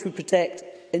 one which would protect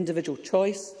individual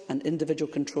choice and individual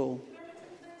control.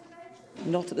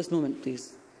 Not at this moment,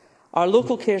 please. Our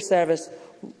local care service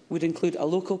would include a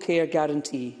local care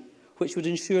guarantee, which would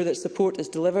ensure that support is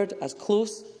delivered as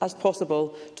close as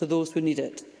possible to those who need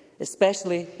it,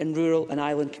 especially in rural and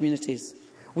island communities.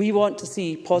 We want to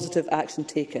see positive action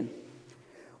taken.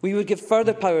 We would give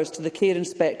further powers to the Care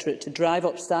Inspectorate to drive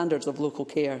up standards of local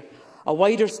care, a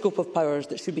wider scope of powers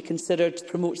that should be considered to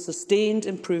promote sustained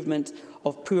improvement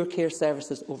of poor care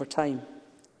services over time.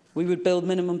 We would build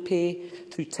minimum pay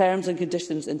through terms and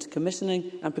conditions into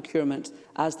commissioning and procurement,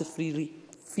 as the Feely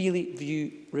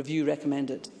Review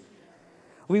recommended.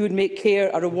 We would make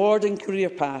care a rewarding career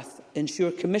path,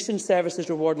 ensure commissioned services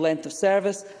reward length of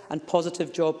service and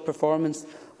positive job performance,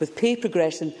 with pay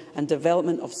progression and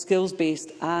development of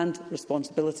skills-based and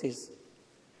responsibilities.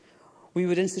 We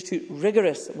would institute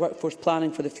rigorous workforce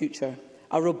planning for the future,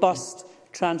 a robust,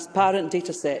 transparent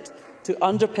data set to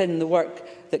underpin the work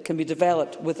that can be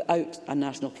developed without a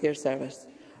National Care Service.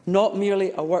 Not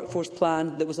merely a workforce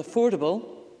plan that was affordable,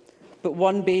 but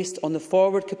one based on the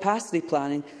forward capacity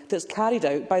planning that is carried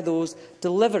out by those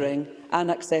delivering and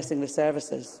accessing the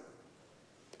services.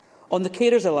 On the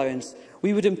carers allowance,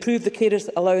 we would improve the carers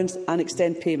allowance and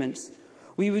extend payments.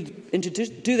 We would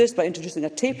do this by introducing a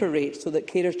taper rate so that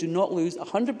carers do not lose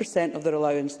 100% of their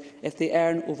allowance if they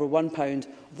earn over £1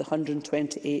 of the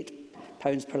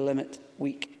 £128 per limit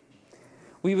week.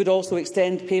 We would also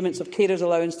extend payments of carers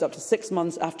allowance to up to 6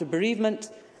 months after bereavement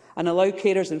and allow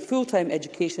carers in full-time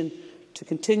education to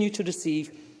continue to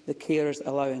receive the carers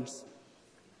allowance.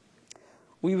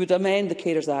 We would amend the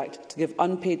Carers Act to give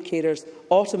unpaid carers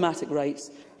automatic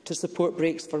rights to support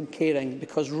breaks from caring,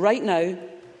 because right now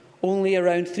only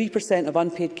around 3% of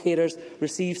unpaid carers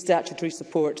receive statutory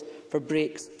support for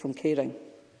breaks from caring.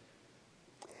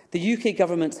 The UK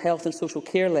Government's Health and Social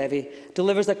Care Levy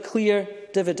delivers a clear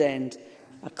dividend,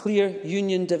 a clear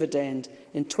union dividend.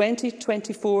 In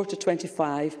 2024 to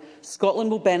 25, Scotland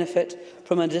will benefit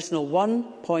from an additional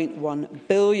 £1.1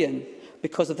 billion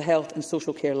because of the Health and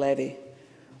Social Care Levy.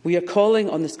 We are calling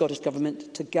on the Scottish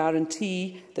Government to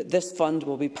guarantee that this fund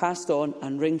will be passed on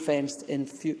and ring-fenced in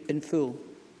full.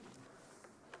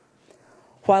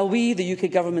 While we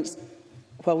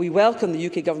welcome the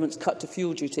UK Government's cut to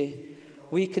fuel duty,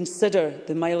 we consider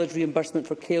the mileage reimbursement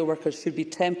for care workers should be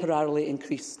temporarily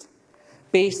increased,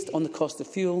 based on the cost of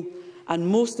fuel, and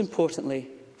most importantly,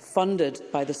 funded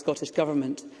by the Scottish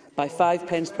Government by 5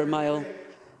 pence per mile,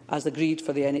 as agreed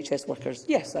for the NHS workers.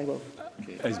 Yes, I will.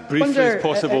 As briefly as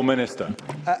possible, Minister.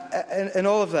 In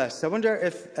all of this, I wonder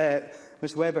if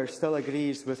Ms Webber still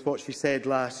agrees with what she said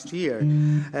last year,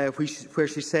 where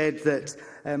she said that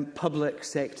public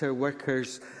sector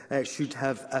workers should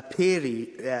have a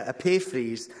pay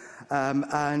freeze,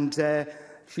 and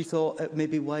she thought it may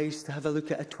be wise to have a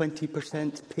look at a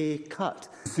 20% pay cut.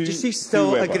 Does she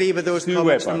still agree with those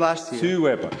comments from last year? Sue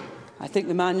Webber. I think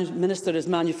the Minister is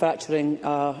manufacturing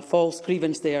a false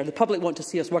grievance there. The public want to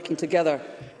see us working together,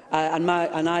 and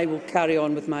I will carry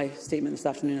on with my statement this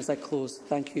afternoon as I close.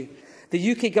 Thank you.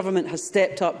 The UK Government has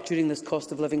stepped up during this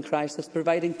cost of living crisis,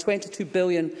 providing a £22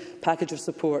 billion package of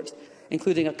support,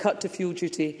 including a cut to fuel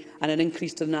duty and an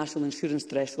increase to the national insurance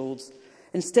thresholds.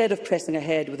 Instead of pressing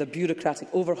ahead with a bureaucratic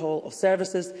overhaul of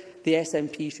services, the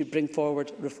SNP should bring forward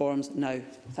reforms now.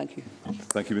 Thank you.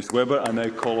 Thank you, Ms Webber. I now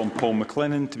call on Paul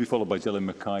McLennan to be followed by Gillian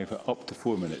Mackay for up to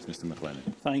 4 minutes. Mr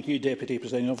McLennan. Thank you, Deputy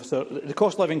Presiding Officer. The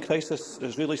cost of living crisis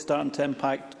is really starting to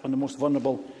impact on the most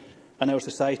vulnerable in our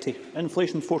society.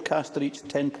 Inflation forecast to reach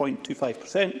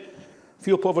 10.25%,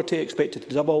 fuel poverty expected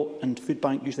to double, and food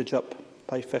bank usage up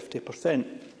by 50%.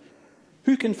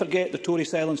 Who can forget the Tory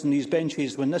silence in these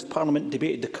benches when this Parliament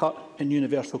debated the cut in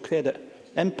universal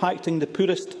credit, impacting the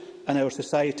poorest in our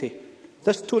society?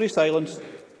 This Tory silence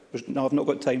was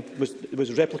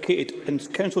replicated in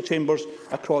council chambers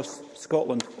across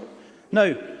Scotland.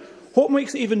 Now, what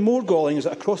makes it even more galling is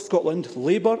that across Scotland,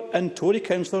 Labour and Tory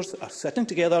councillors are sitting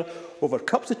together over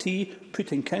cups of tea,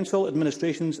 putting council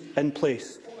administrations in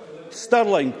place.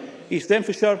 Stirling, East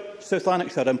Renfrewshire, South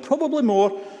Lanarkshire and probably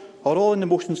more are all in the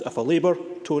motions of a Labour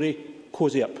Tory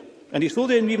cosy-up. And he so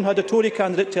then even had a Tory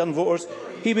candidate telling voters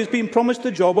he was being promised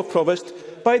the job of Provost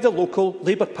by the local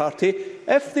Labour Party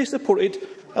if they supported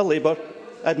a Labour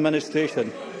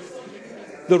administration.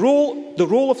 The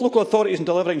role of local authorities in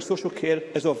delivering social care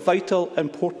is of vital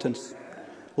importance.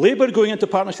 Labour going into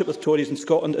partnership with Tories in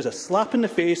Scotland is a slap in the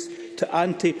face to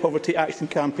anti-poverty action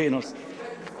campaigners.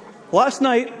 Last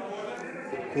night,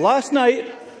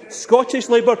 Scottish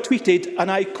Labour tweeted,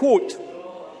 and I quote,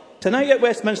 "Tonight at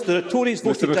Westminster, the Tories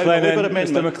voted down a Labour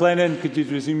amendment." Mr McLennan, could you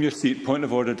resume your seat? Point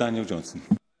of order, Daniel Johnson.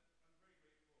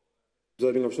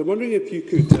 I'm wondering if you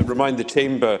could remind the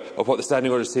Chamber of what the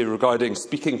standing orders say regarding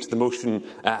speaking to the motion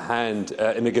at hand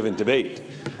in a given debate.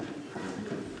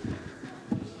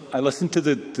 I listened to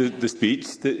the speech.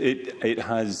 It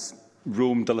has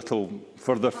roamed a little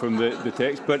further from the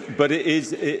text, but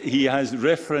he has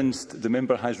referenced, the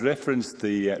member has referenced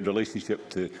the relationship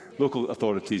to local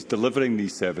authorities delivering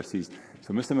these services.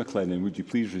 So, Mr McLennan, would you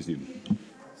please resume?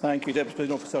 Thank you, Deputy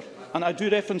Presiding Officer. And I do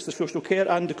reference the social care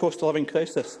and the cost of living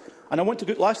crisis. And I want to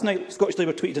go, last night, Scottish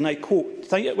Labour tweeted, and I quote,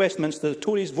 "Tonight at Westminster, the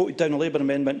Tories voted down a Labour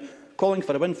amendment calling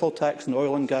for a windfall tax on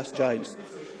oil and gas giants."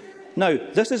 Now,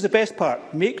 this is the best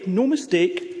part. Make no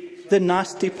mistake, the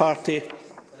nasty party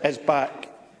is back.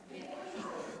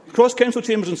 Across council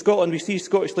chambers in Scotland, we see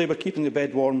Scottish Labour keeping the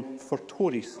bed warm for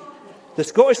Tories. The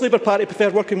Scottish Labour Party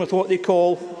prefer working with what they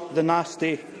call the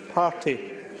nasty party.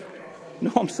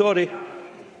 No, I'm sorry.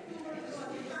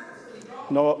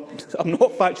 No, I'm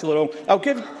not factually wrong.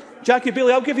 Jackie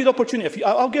Baillie, I'll give you the opportunity.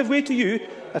 I'll give way to you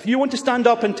if you want to stand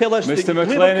up and tell us... Mr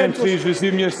McLennan, please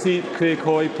resume your seat. Craig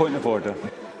Hoy, point of order.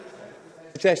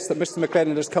 Suggests that Mr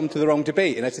McLennan has come to the wrong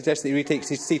debate, and I suggest that he retakes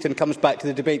his seat and comes back to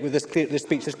the debate with this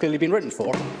speech has clearly been written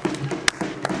for.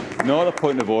 Not a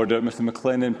point of order. Mr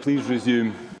McLennan, please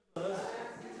resume.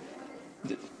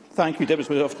 Thank you, Deputy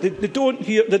Speaker. They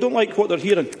don't like what they're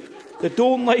hearing. They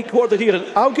don't like what they're hearing.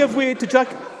 I will give way to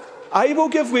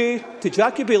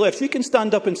Jackie Baillie if she can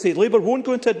stand up and say Labour won't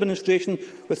go into administration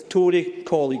with Tory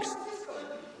colleagues.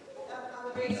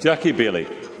 Jackie Baillie.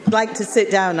 I'd like to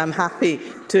sit down. I'm happy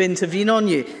to intervene on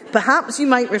you. Perhaps you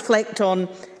might reflect on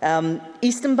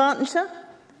Eastern Bartonshire.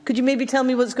 Could you maybe tell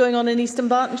me what's going on in Eastern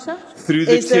Bartonshire? Through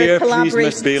the chair, please,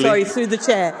 Ms Baillie. Sorry, through the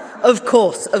chair. Of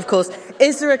course, of course.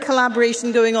 Is there a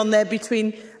collaboration going on there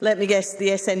between, let me guess,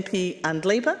 the SNP and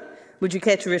Labour? Would you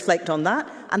care to reflect on that?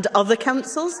 And other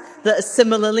councils that are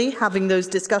similarly having those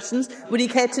discussions? Would you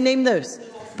care to name those,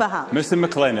 perhaps? Mr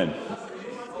McLennan.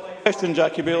 Question,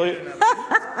 Jackie Baillie.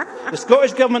 The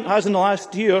Scottish Government has in the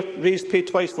last year raised pay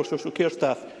twice for social care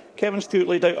staff. Kevin Stewart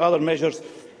laid out other measures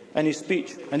in his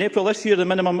speech. In April this year, the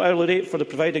minimum hourly rate for the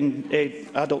providing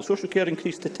adult social care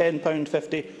increased to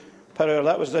 £10.50 per hour.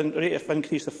 That was a rate of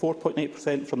increase of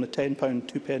 4.8% from the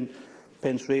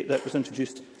 £10.02 rate that was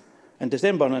introduced in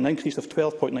December, and an increase of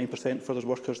 12.9% for those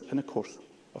workers in the course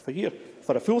of a year.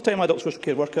 For a full-time adult social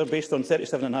care worker based on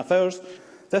 37.5 hours,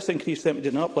 this increase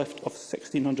represented an uplift of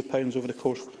 £1,600 over the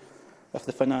course of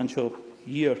the financial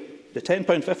year. The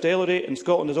 £10.50 hourly rate in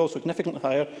Scotland is also significantly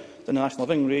higher than the national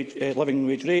living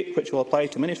wage rate, which will apply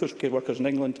to many social care workers in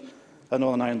England and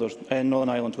Northern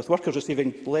Ireland, with workers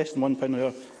receiving less than £1 an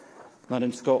hour than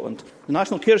in Scotland. The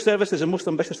National Care Service is the most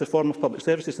ambitious reform of public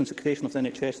services since the creation of the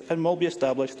NHS and will be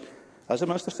established, as the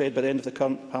Minister said, by the end of the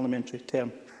current parliamentary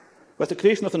term. With the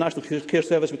creation of the National Care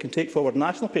Service, we can take forward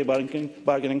national pay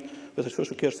bargaining with the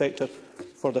social care sector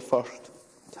for the first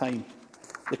time.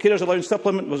 The Carers Allowance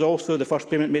Supplement was also the first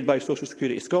payment made by Social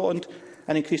Security Scotland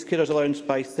and increased carers allowance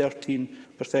by 13%,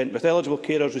 with eligible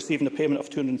carers receiving a payment of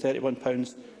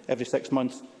 £231 every 6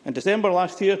 months. In December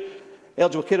last year,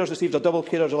 eligible carers received a double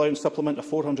carers allowance supplement of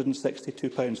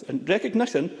 £462 in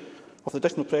recognition of the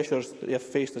additional pressures that they have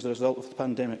faced as a result of the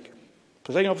pandemic.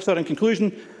 Presiding Officer, in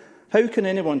conclusion, how can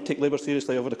anyone take Labour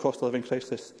seriously over the cost of living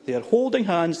crisis? They are holding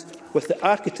hands with the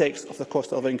architects of the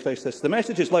cost of living crisis. The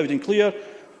message is loud and clear.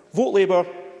 Vote Labour,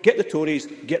 get the Tories,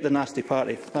 get the nasty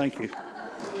party. Thank you.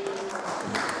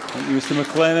 Thank you, Mr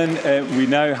McLennan. We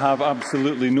now have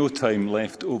absolutely no time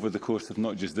left over the course of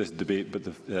not just this debate but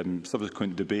the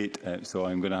subsequent debate, so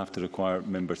I'm going to have to require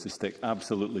members to stick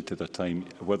absolutely to their time,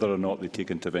 whether or not they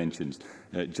take interventions.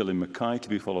 Gillian Mackay to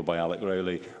be followed by Alec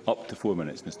Rowley. Up to 4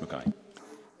 minutes, Ms Mackay.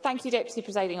 Thank you, Deputy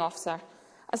Presiding Officer.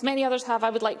 As many others have,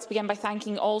 I would like to begin by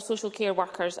thanking all social care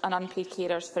workers and unpaid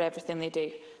carers for everything they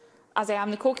do. As I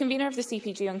am the co-convener of the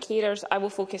CPG on carers, I will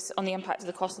focus on the impact of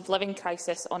the cost of living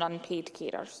crisis on unpaid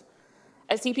carers.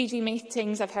 At CPG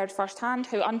meetings, I've heard firsthand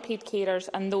how unpaid carers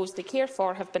and those they care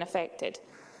for have been affected.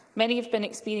 Many have been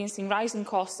experiencing rising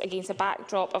costs against a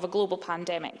backdrop of a global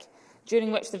pandemic.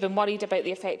 during which they've been worried about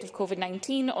the effect of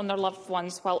COVID-19 on their loved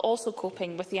ones, while also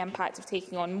coping with the impact of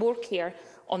taking on more care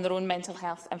on their own mental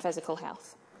health and physical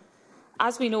health.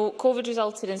 As we know, COVID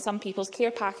resulted in some people's care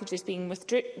packages being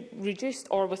reduced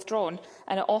or withdrawn,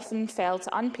 and it often fell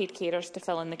to unpaid carers to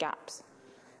fill in the gaps.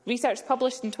 Research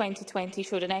published in 2020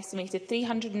 showed an estimated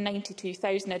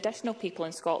 392,000 additional people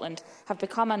in Scotland have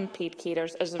become unpaid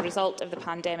carers as a result of the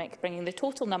pandemic, bringing the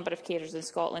total number of carers in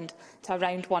Scotland to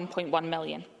around 1.1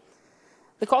 million.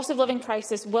 The cost of living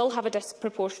crisis will have a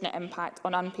disproportionate impact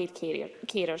on unpaid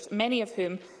carers, many of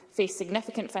whom face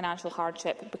significant financial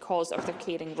hardship because of their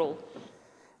caring role.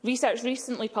 Research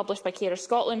recently published by Carers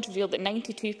Scotland revealed that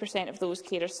 92% of those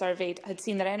carers surveyed had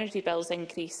seen their energy bills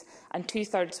increase, and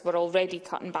 2/3 were already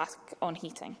cutting back on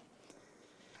heating.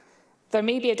 There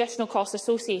may be additional costs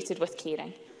associated with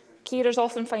caring. Carers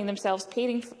often find themselves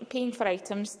paying for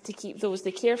items to keep those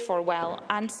they care for well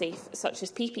and safe, such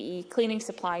as PPE, cleaning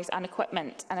supplies and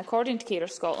equipment, and according to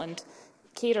Carers Scotland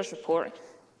Carers report,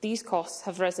 these costs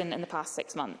have risen in the past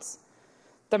 6 months.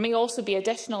 There may also be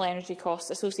additional energy costs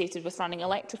associated with running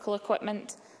electrical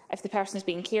equipment. If the person is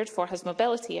being cared for has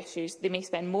mobility issues, they may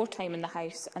spend more time in the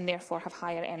house and therefore have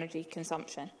higher energy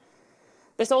consumption.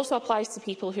 This also applies to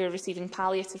people who are receiving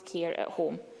palliative care at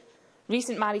home.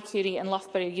 Recent Marie Curie and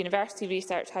Loughborough University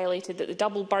research highlighted that the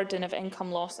double burden of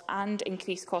income loss and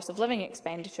increased cost of living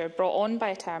expenditure brought on by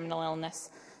a terminal illness,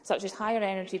 such as higher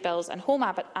energy bills and home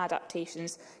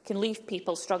adaptations, can leave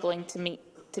people struggling to make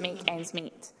ends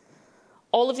meet.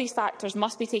 All of these factors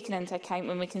must be taken into account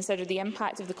when we consider the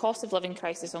impact of the cost of living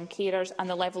crisis on carers and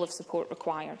the level of support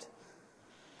required.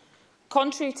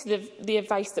 Contrary to the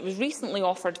advice that was recently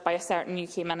offered by a certain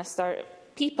UK minister,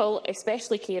 people,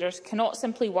 especially carers, cannot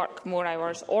simply work more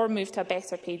hours or move to a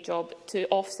better paid job to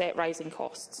offset rising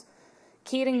costs.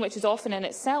 Caring, which is often in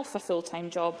itself a full-time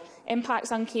job,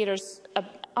 impacts unpaid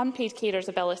carers'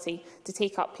 ability to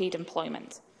take up paid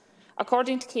employment.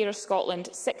 According to Carers Scotland,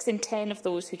 6 in 10 of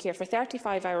those who care for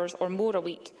 35 hours or more a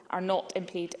week are not in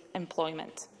paid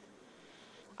employment.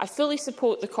 I fully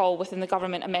support the call within the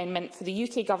Government amendment for the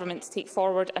UK Government to take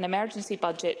forward an emergency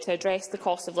budget to address the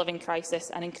cost of living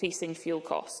crisis and increasing fuel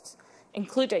costs,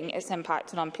 including its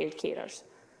impact on unpaid carers.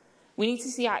 We need to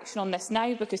see action on this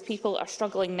now because people are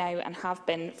struggling now and have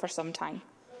been for some time.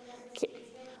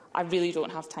 I really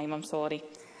don't have time, I'm sorry.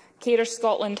 Carers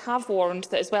Scotland have warned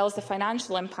that, as well as the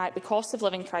financial impact, the cost of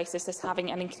living crisis is having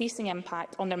an increasing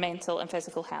impact on their mental and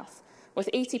physical health, with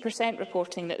 80%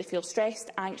 reporting that they feel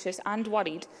stressed, anxious and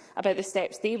worried about the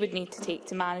steps they would need to take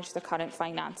to manage their current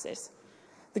finances.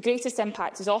 The greatest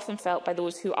impact is often felt by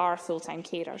those who are full-time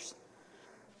carers.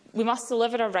 We must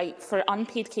deliver a right for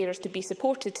unpaid carers to be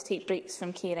supported to take breaks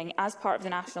from caring as part of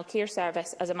the National Care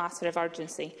Service as a matter of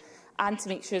urgency, and to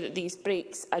make sure that these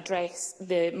breaks address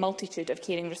the multitude of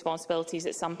caring responsibilities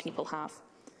that some people have.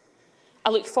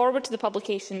 I look forward to the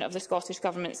publication of the Scottish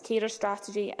Government's carer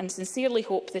strategy and sincerely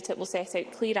hope that it will set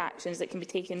out clear actions that can be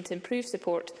taken to improve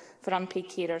support for unpaid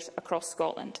carers across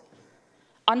Scotland.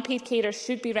 Unpaid carers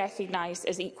should be recognised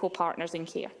as equal partners in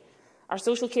care. Our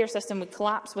social care system would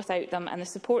collapse without them, and the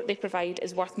support they provide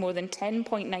is worth more than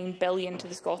 £10.9 billion to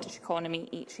the Scottish economy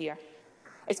each year.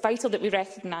 It's vital that we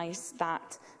recognise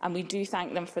that, and we do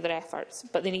thank them for their efforts,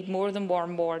 but they need more than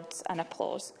warm words and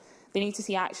applause. They need to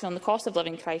see action on the cost of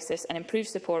living crisis and improve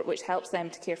support which helps them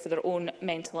to care for their own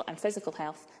mental and physical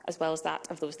health, as well as that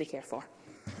of those they care for.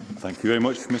 Thank you very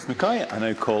much, Ms Mackay. I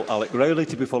now call Alec Rowley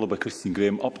to be followed by Christine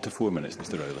Graham. Up to 4 minutes,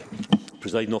 Mr Rowley.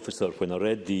 Presiding Officer, when I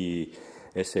read the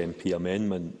SNP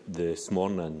amendment this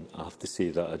morning, I have to say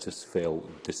that I just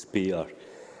felt despair,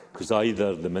 because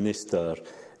either the Minister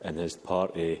and his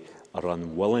party are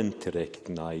unwilling to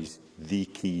recognise the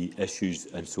key issues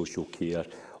in social care,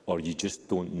 or you just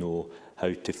don't know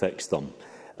how to fix them.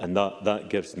 And that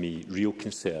gives me real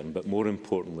concern. But more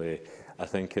importantly, I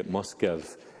think it must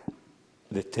give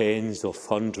the tens of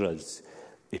hundreds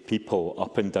of people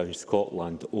up and down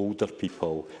Scotland, older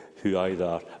people, who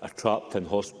either are trapped in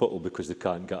hospital because they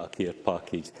can't get a care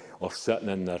package, or sitting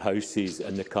in their houses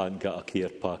and they can't get a care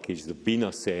package. They've been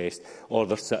assessed, or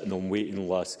they're sitting on waiting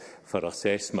lists for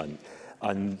assessment.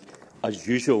 And as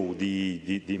usual,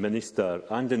 the Minister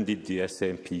and indeed the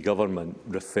SNP government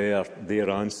refer their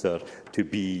answer to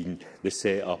being the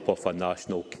set-up of a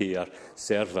national care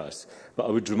service. But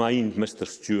I would remind Mr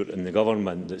Stewart and the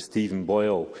government that Stephen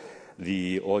Boyle,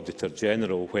 the Auditor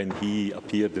General, when he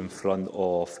appeared in front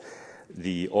of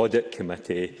the Audit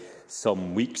Committee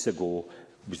some weeks ago,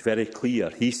 was very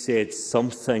clear. He said some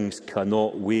things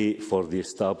cannot wait for the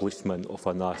establishment of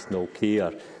a national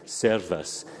care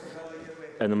service.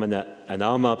 In a minute, and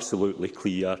I'm absolutely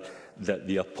clear that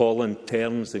the appalling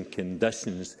terms and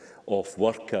conditions of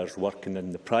workers working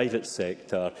in the private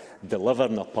sector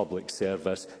delivering a public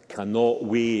service cannot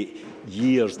wait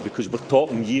years, because we're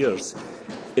talking years.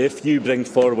 If you bring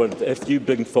forward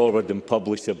and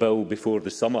publish a bill before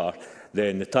the summer,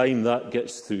 then the time that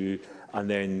gets through and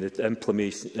then the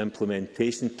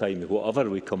implementation time, whatever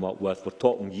we come up with, we're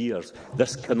talking years.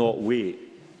 This cannot wait.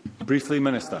 Briefly,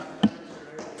 Minister.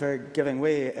 For giving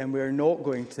way, and we're not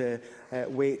going to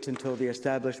wait until the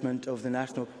establishment of the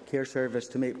National Care Service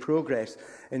to make progress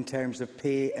in terms of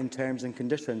pay and terms and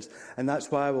conditions. And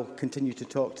that's why I will continue to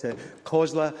talk to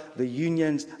COSLA, the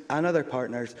unions and other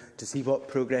partners to see what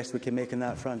progress we can make on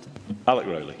that front. Alec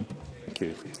Rowley. Thank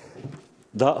you.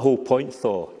 That whole point,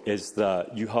 though, is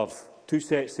that you have two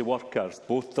sets of workers,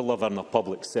 both delivering a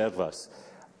public service,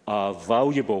 a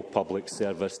valuable public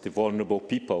service to vulnerable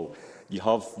people. You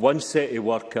have one set of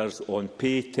workers on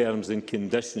pay terms and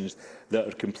conditions that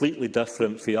are completely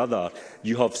different from the other.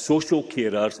 You have social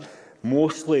carers,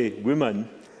 mostly women,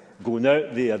 going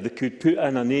out there. They could put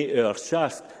in an 8-hour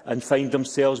shift and find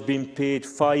themselves being paid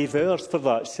 5 hours for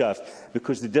that shift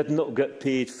because they did not get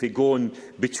paid for going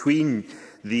between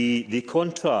the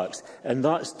contracts. And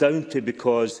that's down to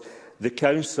because the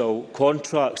council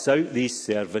contracts out these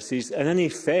services, and in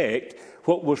effect,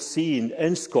 what we're seeing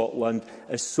in Scotland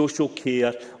is social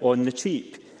care on the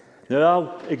cheap. Now,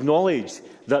 I'll acknowledge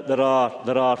that there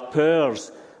are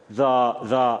powers that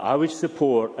I would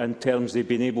support in terms of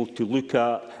being able to look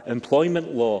at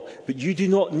employment law, but you do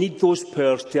not need those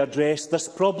powers to address this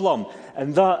problem,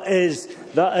 and that is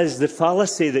the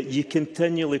fallacy that you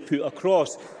continually put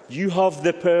across. You have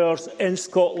the powers in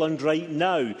Scotland right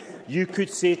now. You could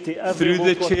say to every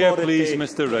local authority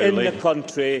in the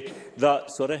country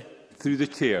that... Sorry? Through the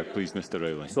chair, please, Mr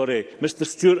Rowley. Sorry. Mr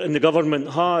Stewart and the government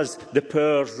has the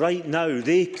powers right now.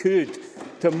 They could,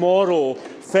 tomorrow,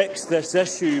 fix this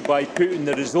issue by putting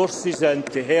the resources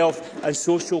into health and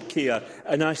social care.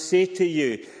 And I say to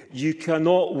you, you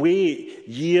cannot wait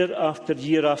year after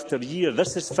year after year.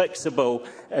 This is fixable,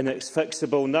 and it's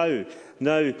fixable now.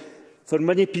 Now, for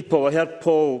many people, I heard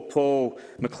Paul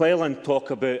McClelland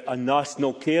talk about a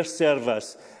national care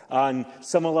service and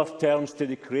similar terms to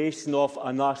the creation of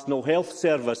a national health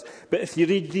service. But if you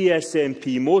read the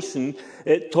SNP motion,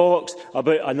 it talks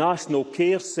about a national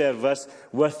care service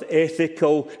with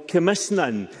ethical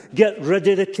commissioning. Get rid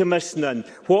of the commissioning.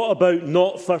 What about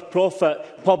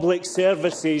not-for-profit public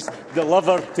services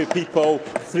delivered to people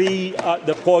free at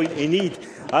the point of need?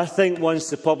 I think once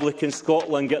the public in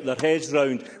Scotland get their heads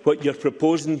round what you're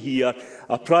proposing here,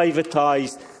 a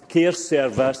privatised care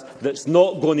service that's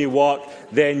not going to work,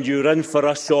 then you're in for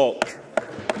a shock.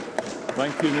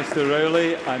 Thank you, Mr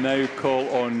Rowley. I now call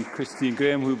on Christine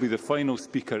Graham, who will be the final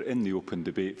speaker in the open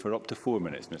debate for up to 4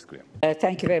 minutes. Ms Graham.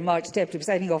 Thank you very much, Deputy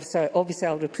Presiding Officer. Obviously,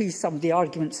 I'll reprise some of the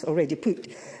arguments already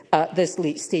put at this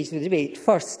late stage of the debate.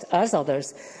 First, as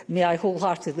others, may I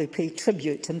wholeheartedly pay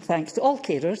tribute and thanks to all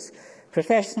carers,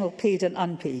 professional, paid and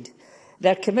unpaid.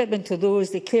 Their commitment to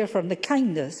those they care for and the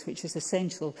kindness, which is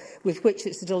essential, with which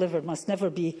it's delivered must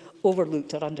never be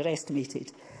overlooked or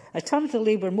underestimated. I turn to the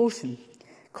Labour motion.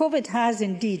 COVID has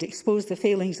indeed exposed the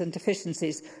failings and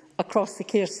deficiencies across the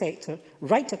care sector,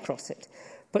 right across it,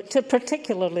 but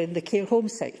particularly in the care home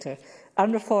sector,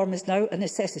 and reform is now a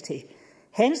necessity.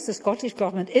 Hence, the Scottish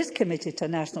Government is committed to a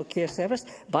national care service,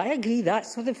 but I agree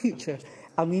that's for the future,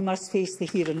 and we must face the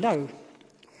here and now.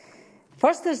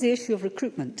 First, there's the issue of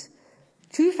recruitment.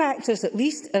 Two factors at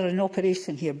least are in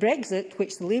operation here: Brexit,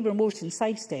 which the Labour motion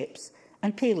sidesteps,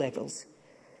 and pay levels.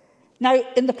 Now,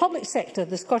 in the public sector,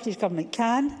 the Scottish Government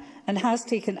can and has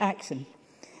taken action.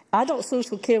 Adult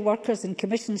social care workers in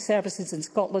commissioned services in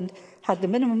Scotland had the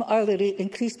minimum hourly rate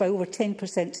increased by over 10% to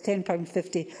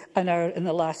 £10.50 an hour in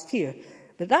the last year.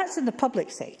 But that's in the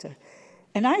public sector.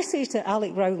 And I say to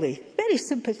Alec Rowley, very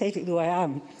sympathetic though I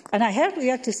am, and I heard what he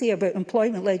had to say about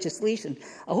employment legislation.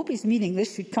 I hope he's meaning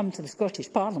this should come to the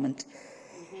Scottish Parliament.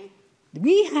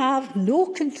 We have no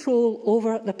control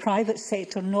over the private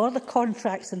sector, nor the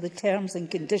contracts and the terms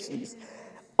and conditions.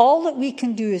 All that we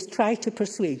can do is try to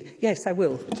persuade. Yes, I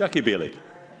will. Jackie Baillie.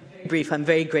 Brief, I'm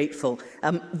very grateful.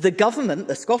 The government,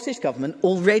 the Scottish Government,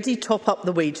 already top up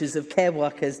the wages of care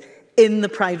workers in the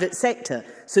private sector.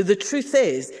 So the truth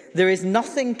is, there is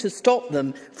nothing to stop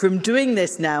them from doing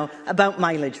this now about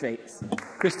mileage rates.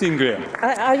 Christine Graham.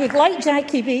 I would like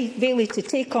Jackie Baillie to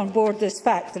take on board this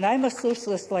fact, and I'm a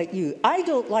socialist like you. I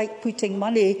don't like putting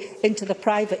money into the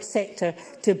private sector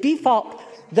to beef up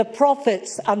the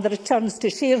profits and the returns to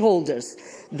shareholders.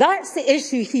 That's the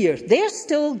issue here. They're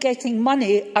still getting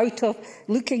money out of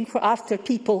looking after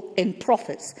people in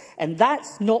profits, and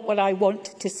that's not what I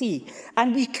want to see.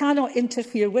 And we cannot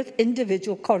interfere with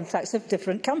individual contracts of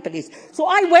different companies. So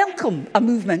I welcome a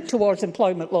movement towards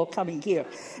employment law coming here.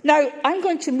 Now, I'm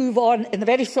going to move on in a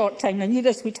very short time. I knew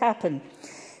this would happen.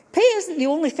 Pay isn't the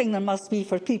only thing there must be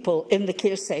for people in the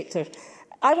care sector.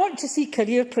 I want to see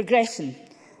career progression.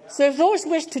 So if those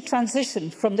wish to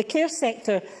transition from the care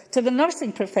sector to the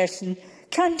nursing profession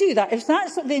can do that, if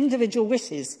that's what the individual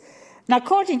wishes. Now,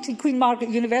 according to Queen Margaret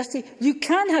University, you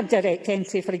can have direct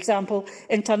entry, for example,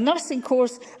 into a nursing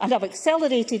course and have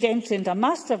accelerated entry into a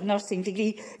Master of Nursing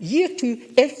degree year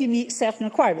 2 if you meet certain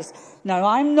requirements. Now,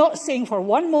 I'm not saying for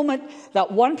one moment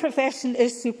that one profession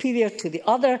is superior to the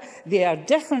other. They are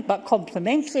different but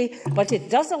complementary, but it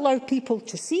does allow people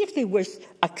to see, if they wish,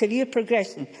 a career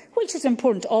progression, which is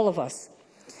important to all of us.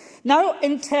 Now,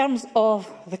 in terms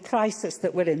of the crisis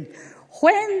that we're in,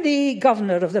 when the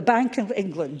Governor of the Bank of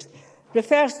England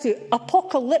refers to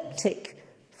apocalyptic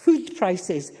food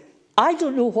prices, I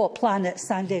don't know what planet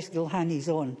Sandesh Gilhani is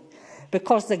on,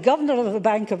 because the Governor of the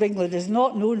Bank of England is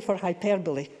not known for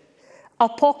hyperbole.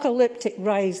 Apocalyptic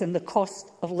rise in the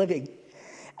cost of living.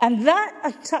 And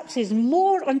that touches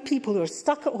more on people who are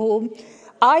stuck at home,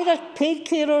 either paid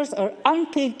carers or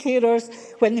unpaid carers,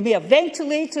 when they may have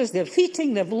ventilators, they have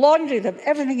heating, they have laundry, they have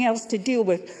everything else to deal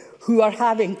with, who are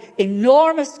having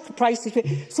enormous prices.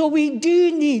 So we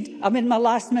do need, I'm in my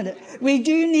last minute, we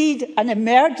do need an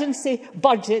emergency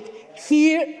budget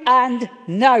here and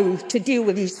now to deal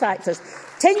with these factors.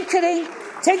 Tinkering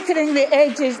the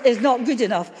edges is not good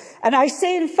enough. And I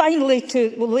say finally to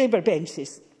the Labour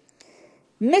benches,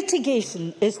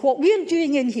 mitigation is what we're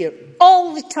doing in here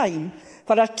all the time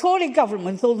for a Tory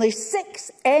government with only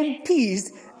 6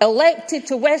 MPs elected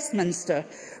to Westminster.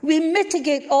 We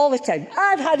mitigate all the time.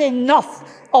 I've had enough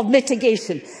of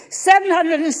mitigation.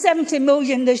 770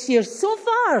 million this year so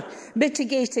far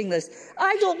mitigating this.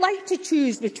 I don't like to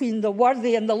choose between the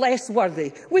worthy and the less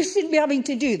worthy. We shouldn't be having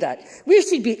to do that. We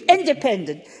should be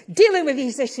independent, dealing with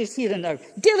these issues here and now,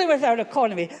 dealing with our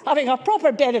economy, having a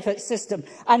proper benefit system,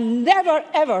 and never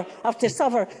ever have to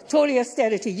suffer Tory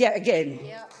austerity yet again.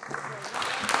 Yeah.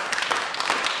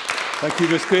 Thank you,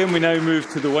 Ms Graham. We now move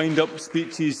to the wind-up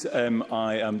speeches.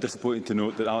 I am disappointed to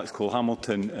note that Alex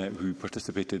Cole-Hamilton, who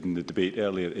participated in the debate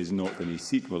earlier, is not in his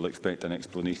seat. We'll expect an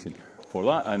explanation for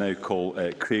that. I now call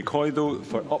Craig Hoy, though,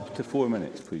 for up to 4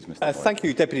 minutes, please, Mr Hoy. Thank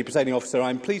you, Deputy Presiding Officer.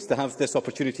 I'm pleased to have this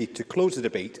opportunity to close the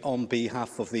debate on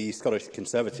behalf of the Scottish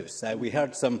Conservatives. We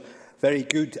heard some very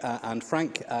good and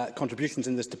frank contributions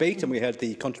in this debate, and we heard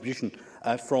the contribution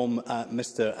from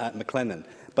Mr McLennan.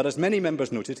 But as many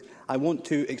members noted, I want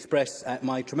to express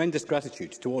my tremendous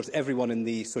gratitude towards everyone in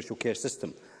the social care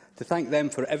system, to thank them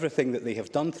for everything that they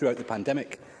have done throughout the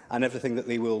pandemic and everything that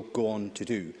they will go on to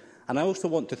do. And I also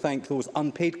want to thank those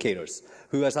unpaid carers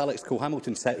who, as Alex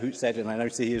Cole-Hamilton said, and I now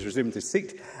say he has resumed his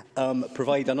seat,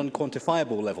 provide an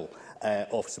unquantifiable level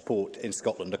of support in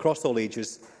Scotland, across all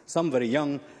ages, some very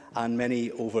young and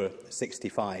many over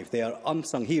 65. They are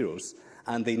unsung heroes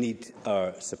and they need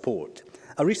our support.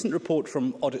 A recent report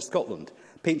from Audit Scotland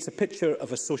paints a picture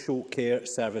of a social care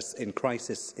service in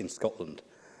crisis in Scotland.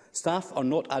 Staff are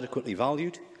not adequately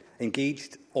valued,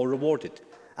 engaged or rewarded.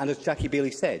 And as Jackie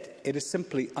Bailey said, it is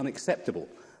simply unacceptable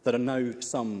that now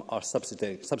some are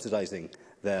subsidising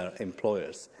their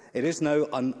employers. It is now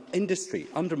an industry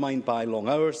undermined by long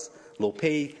hours, low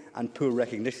pay and poor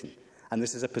recognition. And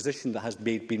this is a position that has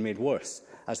been made worse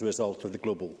as a result of the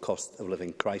global cost of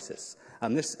living crisis.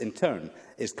 And this, in turn,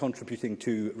 is contributing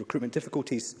to recruitment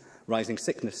difficulties, rising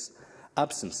sickness,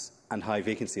 absence and high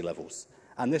vacancy levels.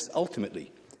 And this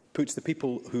ultimately puts the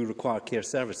people who require care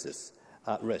services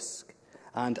at risk.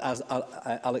 And as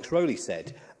Alex Rowley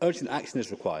said, urgent action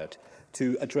is required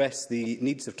to address the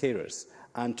needs of carers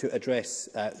and to address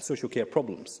social care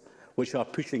problems which are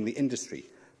pushing the industry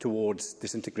towards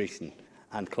disintegration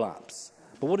and collapse.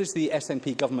 But what is the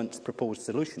SNP government's proposed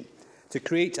solution? To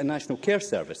create a national care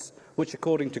service which,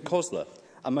 according to COSLA,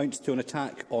 amounts to an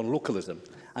attack on localism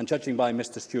and, judging by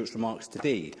Mr Stewart's remarks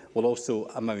today, will also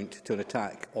amount to an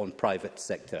attack on private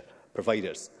sector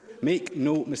providers. Make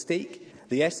no mistake,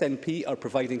 the SNP are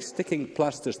providing sticking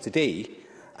plasters today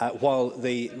while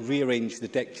they rearrange the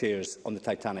deck chairs on the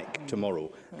Titanic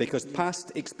tomorrow, because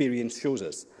past experience shows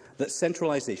us that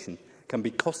centralisation can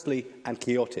be costly and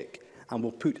chaotic and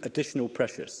will put additional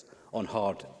pressures on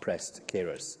hard-pressed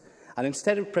carers. And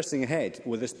instead of pressing ahead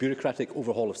with this bureaucratic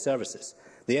overhaul of services,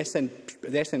 the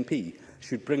SNP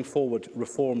should bring forward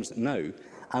reforms now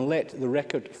and let the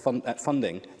record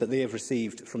funding that they have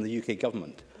received from the UK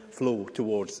Government flow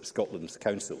towards Scotland's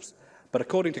councils. But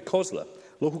according to COSLA,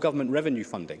 local government revenue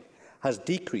funding has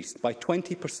decreased by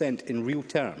 20% in real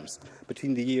terms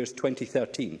between the years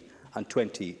 2013 and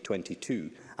 2022,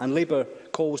 and Labour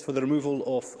calls for the removal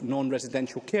of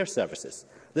non-residential care services.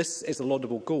 This is a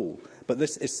laudable goal, but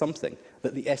this is something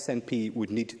that the SNP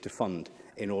would need to fund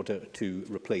in order to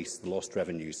replace the lost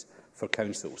revenues for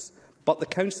councils. But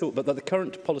the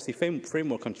current policy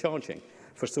framework on charging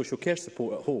for social care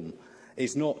support at home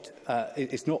is not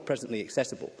presently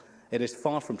accessible. It is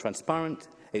far from transparent,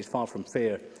 it is far from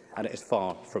fair, and it is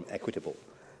far from equitable.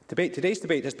 Today's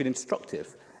debate has been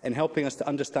instructive in helping us to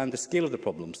understand the scale of the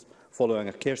problems following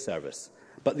a care service.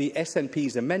 But the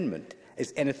SNP's amendment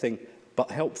is anything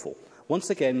but helpful. Once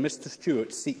again, Mr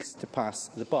Stewart seeks to pass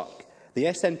the buck. The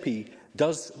SNP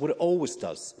does what it always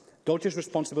does, dodges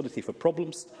responsibility for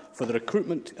problems, for the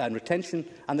recruitment and retention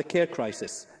and the care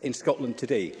crisis in Scotland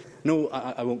today. No,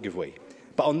 I won't give way.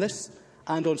 But on this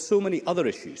and on so many other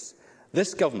issues,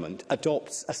 this government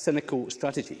adopts a cynical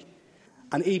strategy,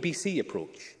 an ABC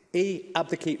approach. A,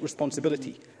 abdicate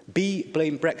responsibility. B,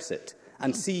 blame Brexit.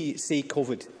 And C, say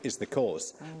COVID is the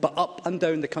cause. But up and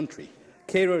down the country,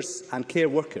 carers and care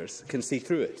workers can see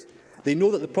through it. They know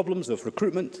that the problems of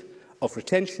recruitment, of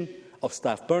retention, of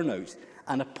staff burnout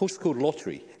and a postcode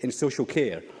lottery in social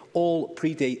care all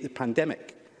predate the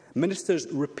pandemic. Ministers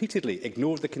repeatedly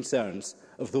ignored the concerns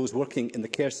of those working in the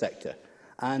care sector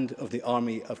and of the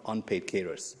army of unpaid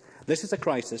carers. This is a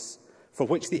crisis for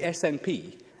which the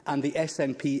SNP and the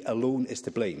SNP alone is to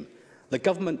blame. The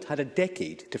government had a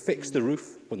decade to fix the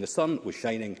roof when the sun was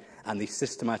shining, and they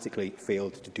systematically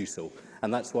failed to do so.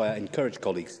 And that's why I encourage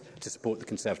colleagues to support the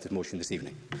Conservative motion this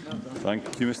evening.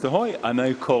 Thank you, Mr Hoy. I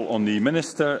now call on the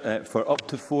Minister for up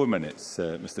to 4 minutes.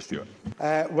 Mr Stewart.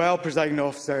 Well, Presiding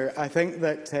Officer, I think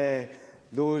that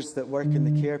those that work in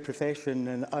the care profession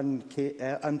and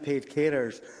unpaid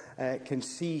carers can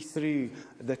see through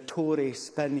the Tory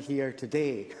spin here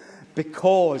today,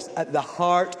 because at the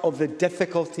heart of the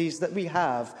difficulties that we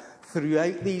have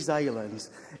throughout these islands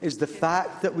is the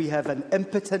fact that we have an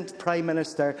impotent Prime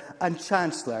Minister and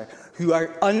Chancellor who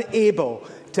are unable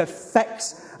to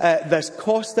fix this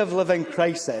cost of living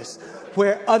crisis,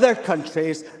 where other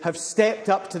countries have stepped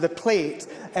up to the plate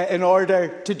in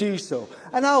order to do so.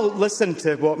 And I'll listen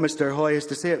to what Mr Hoy has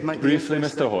to say. Briefly,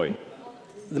 Mr Hoy.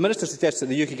 The Minister suggests that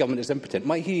the UK Government is impotent.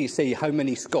 Might he say how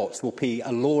many Scots will pay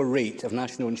a lower rate of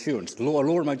national insurance, a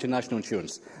lower amount of national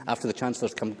insurance, after the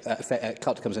Chancellor's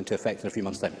cut comes into effect in a few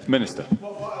months' time? Minister.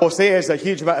 What I'll say is a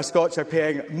huge amount of Scots are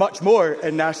paying much more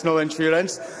in national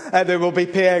insurance. They will be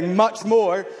paying much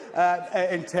more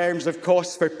in terms of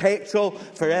costs for petrol,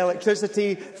 for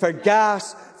electricity, for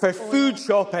gas, for food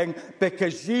shopping,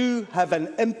 because you have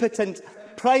an impotent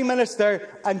Prime Minister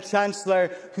and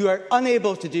Chancellor who are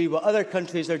unable to do what other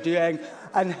countries are doing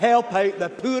and help out the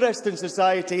poorest in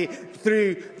society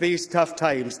through these tough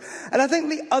times. And I think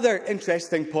the other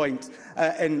interesting point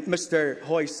in Mr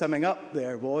Hoy's summing up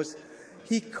there was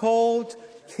he called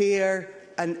care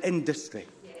an industry.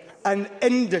 An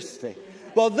industry.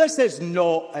 Well, this is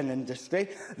not an industry.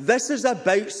 This is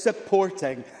about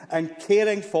supporting and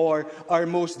caring for our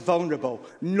most vulnerable,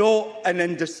 not an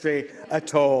industry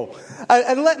at all.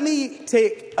 And let me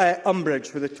take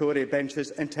umbrage with the Tory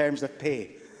benches in terms of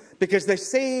pay, because they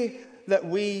say that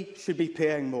we should be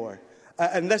paying more.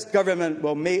 And this government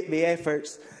will make the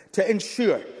efforts to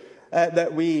ensure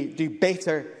that we do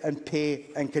better in pay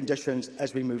and conditions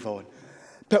as we move on.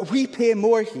 But we pay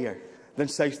more here than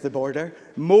south of the border,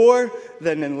 more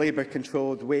than in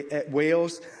Labour-controlled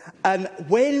Wales. And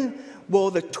when will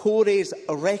the Tories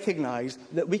recognise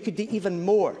that we could do even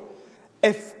more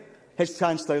if his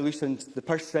Chancellor loosened the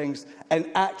purse strings and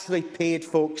actually paid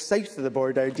folks south of the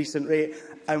border a decent rate,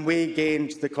 and we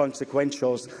gained the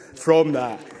consequentials from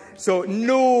that? So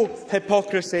no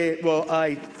hypocrisy will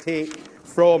I take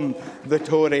from the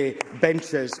Tory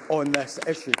benches on this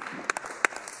issue.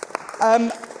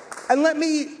 And let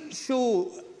me show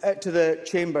to the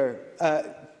Chamber,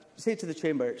 say to the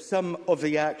Chamber, some of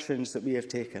the actions that we have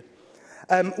taken.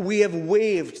 We have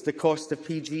waived the cost of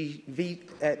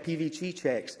PVG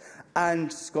checks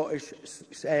and Scottish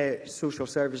Social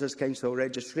Services Council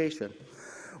registration.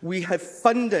 We have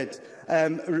funded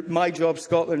My Job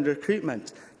Scotland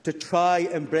recruitment to try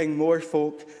and bring more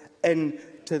folk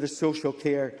into the social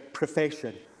care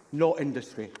profession, not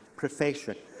industry,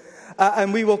 profession.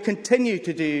 And we will continue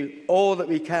to do all that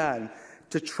we can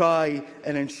to try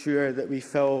and ensure that we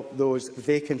fill those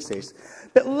vacancies.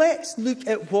 But let's look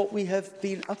at what we have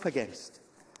been up against.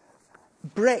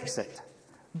 Brexit.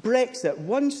 Brexit.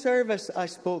 One service I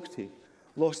spoke to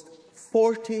lost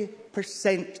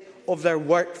 40% of their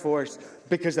workforce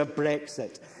because of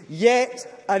Brexit.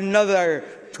 Yet another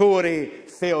Tory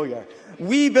failure.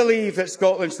 We believe that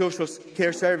Scotland's social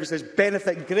care services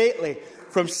benefit greatly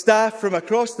from staff from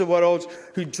across the world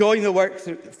who join the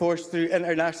workforce through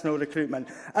international recruitment.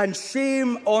 And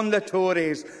shame on the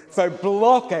Tories for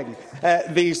blocking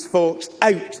these folks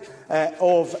out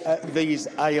of these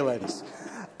islands.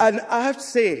 And I have to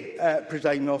say,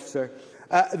 Presiding Officer,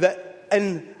 that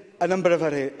in a number of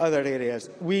other areas,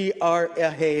 we are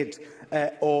ahead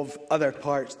of other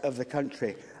parts of the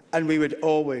country, and we would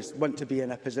always want to be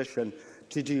in a position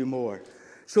to do more.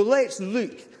 So let's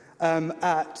look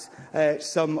at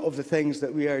some of the things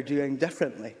that we are doing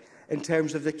differently in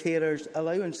terms of the Carers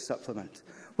Allowance Supplement,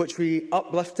 which we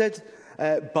uplifted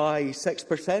by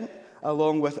 6%,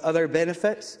 along with other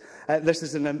benefits. This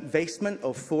is an investment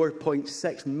of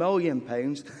 £4.6 million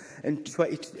in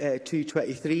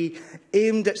 2023,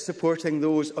 aimed at supporting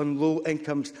those on low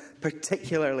incomes,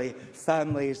 particularly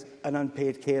families and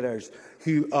unpaid carers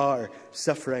who are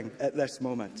suffering at this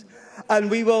moment.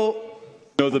 And we will...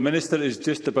 No, the Minister is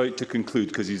just about to conclude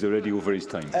because he's already over his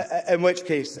time. In which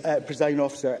case, Presiding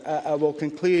Officer, I will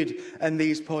conclude in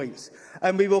these points.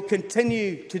 And we will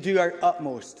continue to do our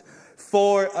utmost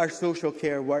for our social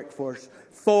care workforce,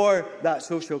 for that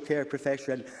social care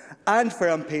profession and for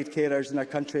unpaid carers in our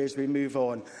country as we move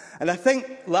on. And I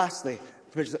think, lastly,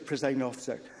 Presiding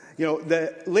Officer,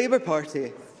 the Labour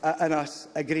Party and us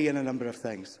agree on a number of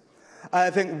things. I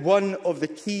think one of the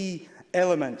key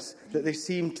elements that they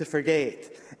seem to forget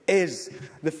is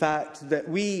the fact that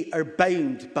we are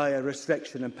bound by a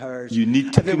restriction in powers. You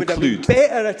need to conclude. They would have been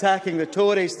better attacking the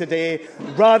Tories today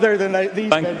rather than these.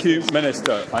 Thank you,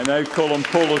 Minister. I now call on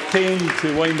Paul O'Kane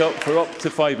to wind up for up to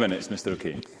 5 minutes. Mr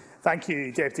O'Kane. Thank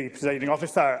you, Deputy Presiding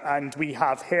Officer. And we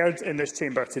have heard in this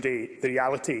chamber today the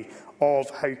reality of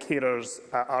how carers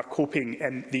are coping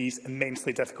in these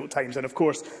immensely difficult times. And of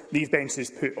course, these benches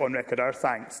put on record our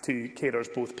thanks to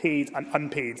carers, both paid and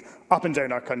unpaid, up and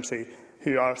down our country,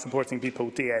 who are supporting people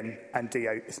day in and day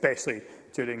out, especially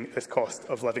during this cost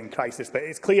of living crisis. But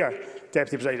it's clear,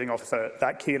 Deputy Presiding Officer,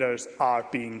 that carers are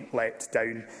being let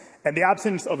down. In the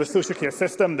absence of a social care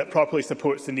system that properly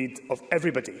supports the needs of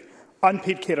everybody,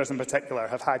 unpaid carers in particular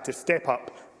have had to step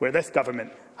up where this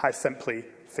government has simply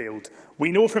failed.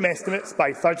 We know from estimates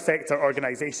by third sector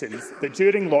organisations that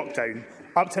during lockdown,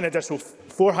 up to an additional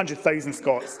 400,000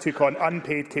 Scots took on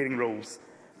unpaid caring roles,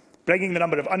 bringing the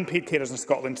number of unpaid carers in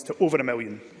Scotland to over 1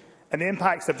 million. And the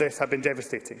impacts of this have been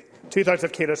devastating. Two-thirds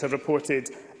of carers have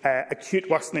reported acute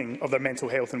worsening of their mental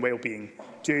health and well-being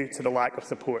due to the lack of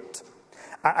support.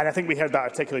 And I think we heard that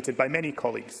articulated by many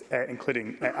colleagues,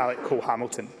 including Alec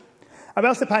Cole-Hamilton. And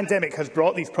whilst the pandemic has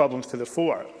brought these problems to the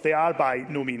fore, they are by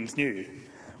no means new.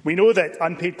 We know that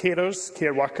unpaid carers,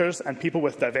 care workers and people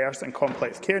with diverse and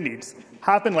complex care needs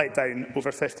have been let down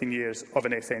over 15 years of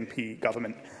an SNP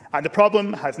government. And the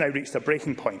problem has now reached a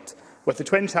breaking point, with the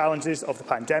twin challenges of the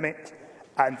pandemic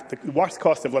and the worst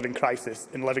cost of living crisis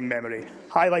in living memory,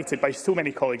 highlighted by so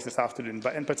many colleagues this afternoon,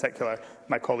 but in particular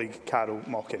my colleague Carol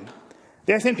Mockin.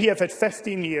 The SNP have had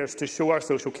 15 years to show our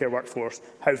social care workforce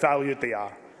how valued they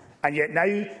are. And yet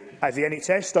now, as the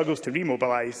NHS struggles to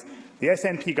remobilise, the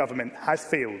SNP government has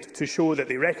failed to show that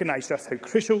they recognise just how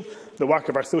crucial the work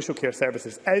of our social care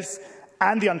services is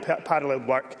and the unparalleled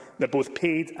work that both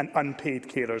paid and unpaid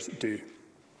carers do.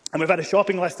 And we've had a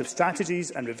shopping list of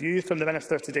strategies and reviews from the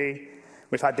Minister today.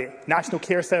 We've had the National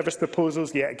Care Service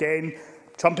proposals yet again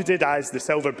trumpeted as the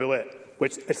silver bullet,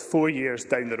 which is 4 years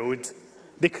down the road.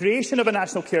 The creation of a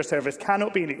National Care Service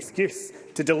cannot be an excuse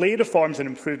to delay reforms and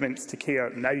improvements to care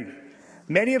now.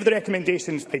 Many of the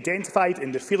recommendations identified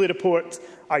in the Feely report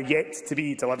are yet to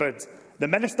be delivered. The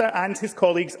Minister and his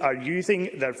colleagues are using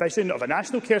their vision of a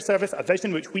National Care Service, a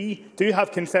vision which we do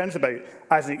have concerns about,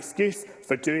 as an excuse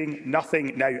for doing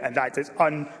nothing now, and that is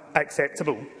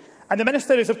unacceptable. And the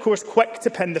Minister is, of course, quick to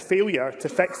pin the failure to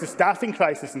fix the staffing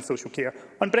crisis in social care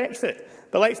on Brexit.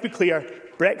 But let's be clear,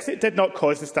 Brexit did not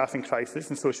cause the staffing crisis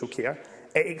in social care.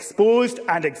 It exposed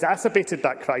and exacerbated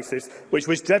that crisis, which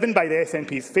was driven by the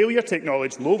SNP's failure to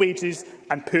acknowledge low wages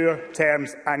and poor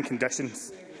terms and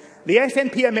conditions. The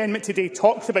SNP amendment today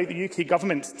talks about the UK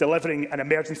Government delivering an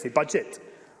emergency budget.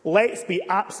 Let's be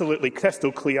absolutely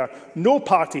crystal clear. No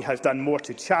party has done more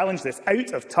to challenge this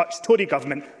out-of-touch Tory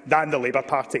government than the Labour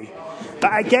Party.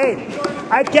 But again,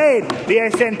 the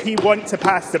SNP want to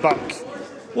pass the buck.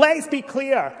 Let's be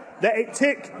clear that it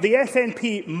took the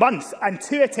SNP months and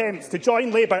 2 attempts to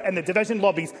join Labour in the division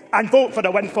lobbies and vote for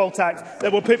a windfall tax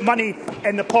that will put money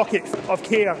in the pockets of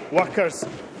care workers.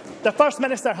 The First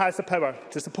Minister has the power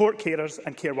to support carers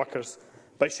and care workers,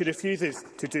 but she refuses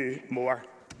to do more.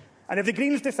 And if the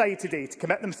Greens decide today to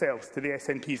commit themselves to the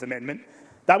SNP's amendment,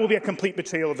 that will be a complete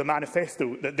betrayal of the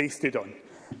manifesto that they stood on.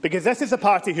 Because this is a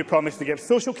party who promised to give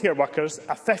social care workers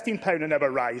a £15 an hour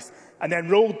rise and then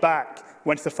rolled back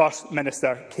once the First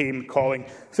Minister came calling.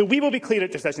 So we will be clear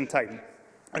at decision time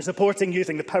and supporting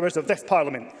using the powers of this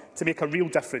Parliament to make a real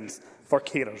difference for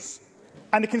carers.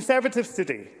 And the Conservatives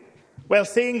today, while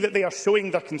saying that they are showing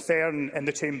their concern in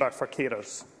the chamber for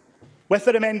carers, with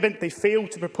their amendment they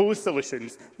failed to propose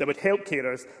solutions that would help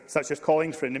carers, such as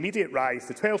calling for an immediate rise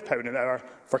to £12 an hour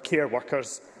for care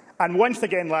workers. And once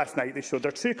again last night they showed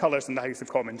their true colours in the House of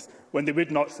Commons when they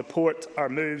would not support our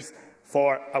moves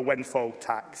for a windfall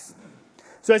tax.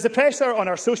 So as the pressure on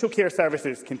our social care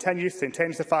services continues to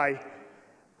intensify,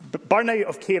 burnout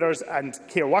of carers and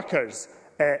care workers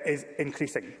is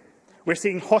increasing. We're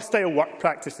seeing hostile work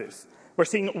practices. We're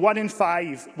seeing 1 in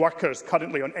 5 workers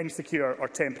currently on insecure or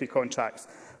temporary contracts,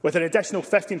 with an additional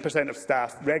 15% of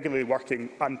staff regularly working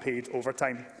unpaid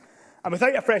overtime. And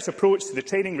without a fresh approach to the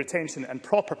training, retention and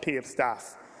proper pay of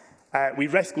staff, we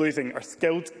risk losing our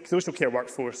skilled social care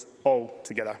workforce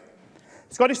altogether.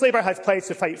 Scottish Labour has pledged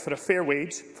to fight for a fair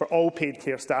wage for all paid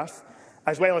care staff,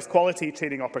 as well as quality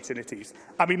training opportunities.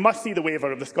 And we must see the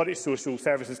waiver of the Scottish Social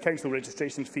Services Council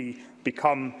registration fee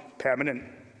become permanent.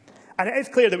 And it is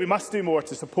clear that we must do more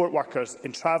to support workers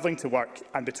in travelling to work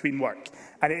and between work.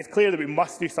 And it is clear that we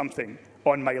must do something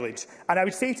on mileage. And I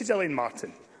would say to Gillian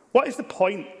Martin, what is the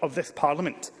point of this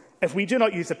Parliament if we do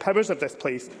not use the powers of this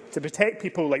place to protect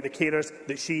people like the carers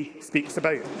that she speaks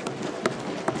about?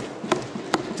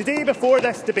 Today, before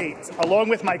this debate, along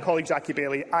with my colleague Jackie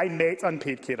Baillie, I met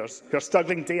unpaid carers who are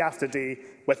struggling day after day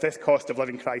with this cost of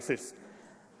living crisis.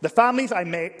 The families I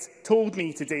met told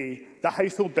me today that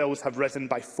household bills have risen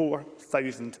by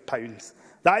 £4,000.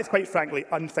 That is, quite frankly,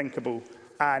 unthinkable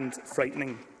and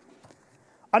frightening.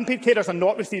 Unpaid carers are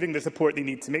not receiving the support they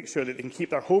need to make sure that they can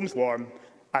keep their homes warm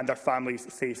and their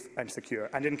families safe and secure.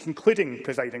 And in concluding,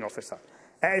 Presiding Officer,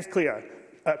 it is clear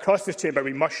across this chamber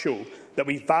we must show that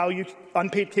we value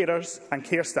unpaid carers and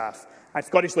care staff, and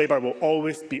Scottish Labour will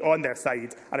always be on their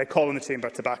side, and I call on the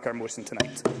chamber to back our motion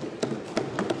tonight.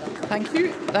 Thank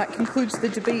you. That concludes the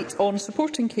debate on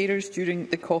supporting carers during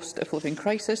the cost of living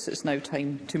crisis. It's now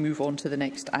time to move on to the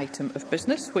next item of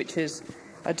business, which is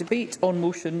a debate on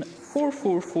motion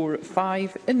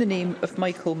 4445 in the name of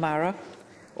Michael Mara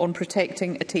on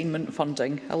protecting attainment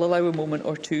funding. I'll allow a moment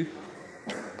or two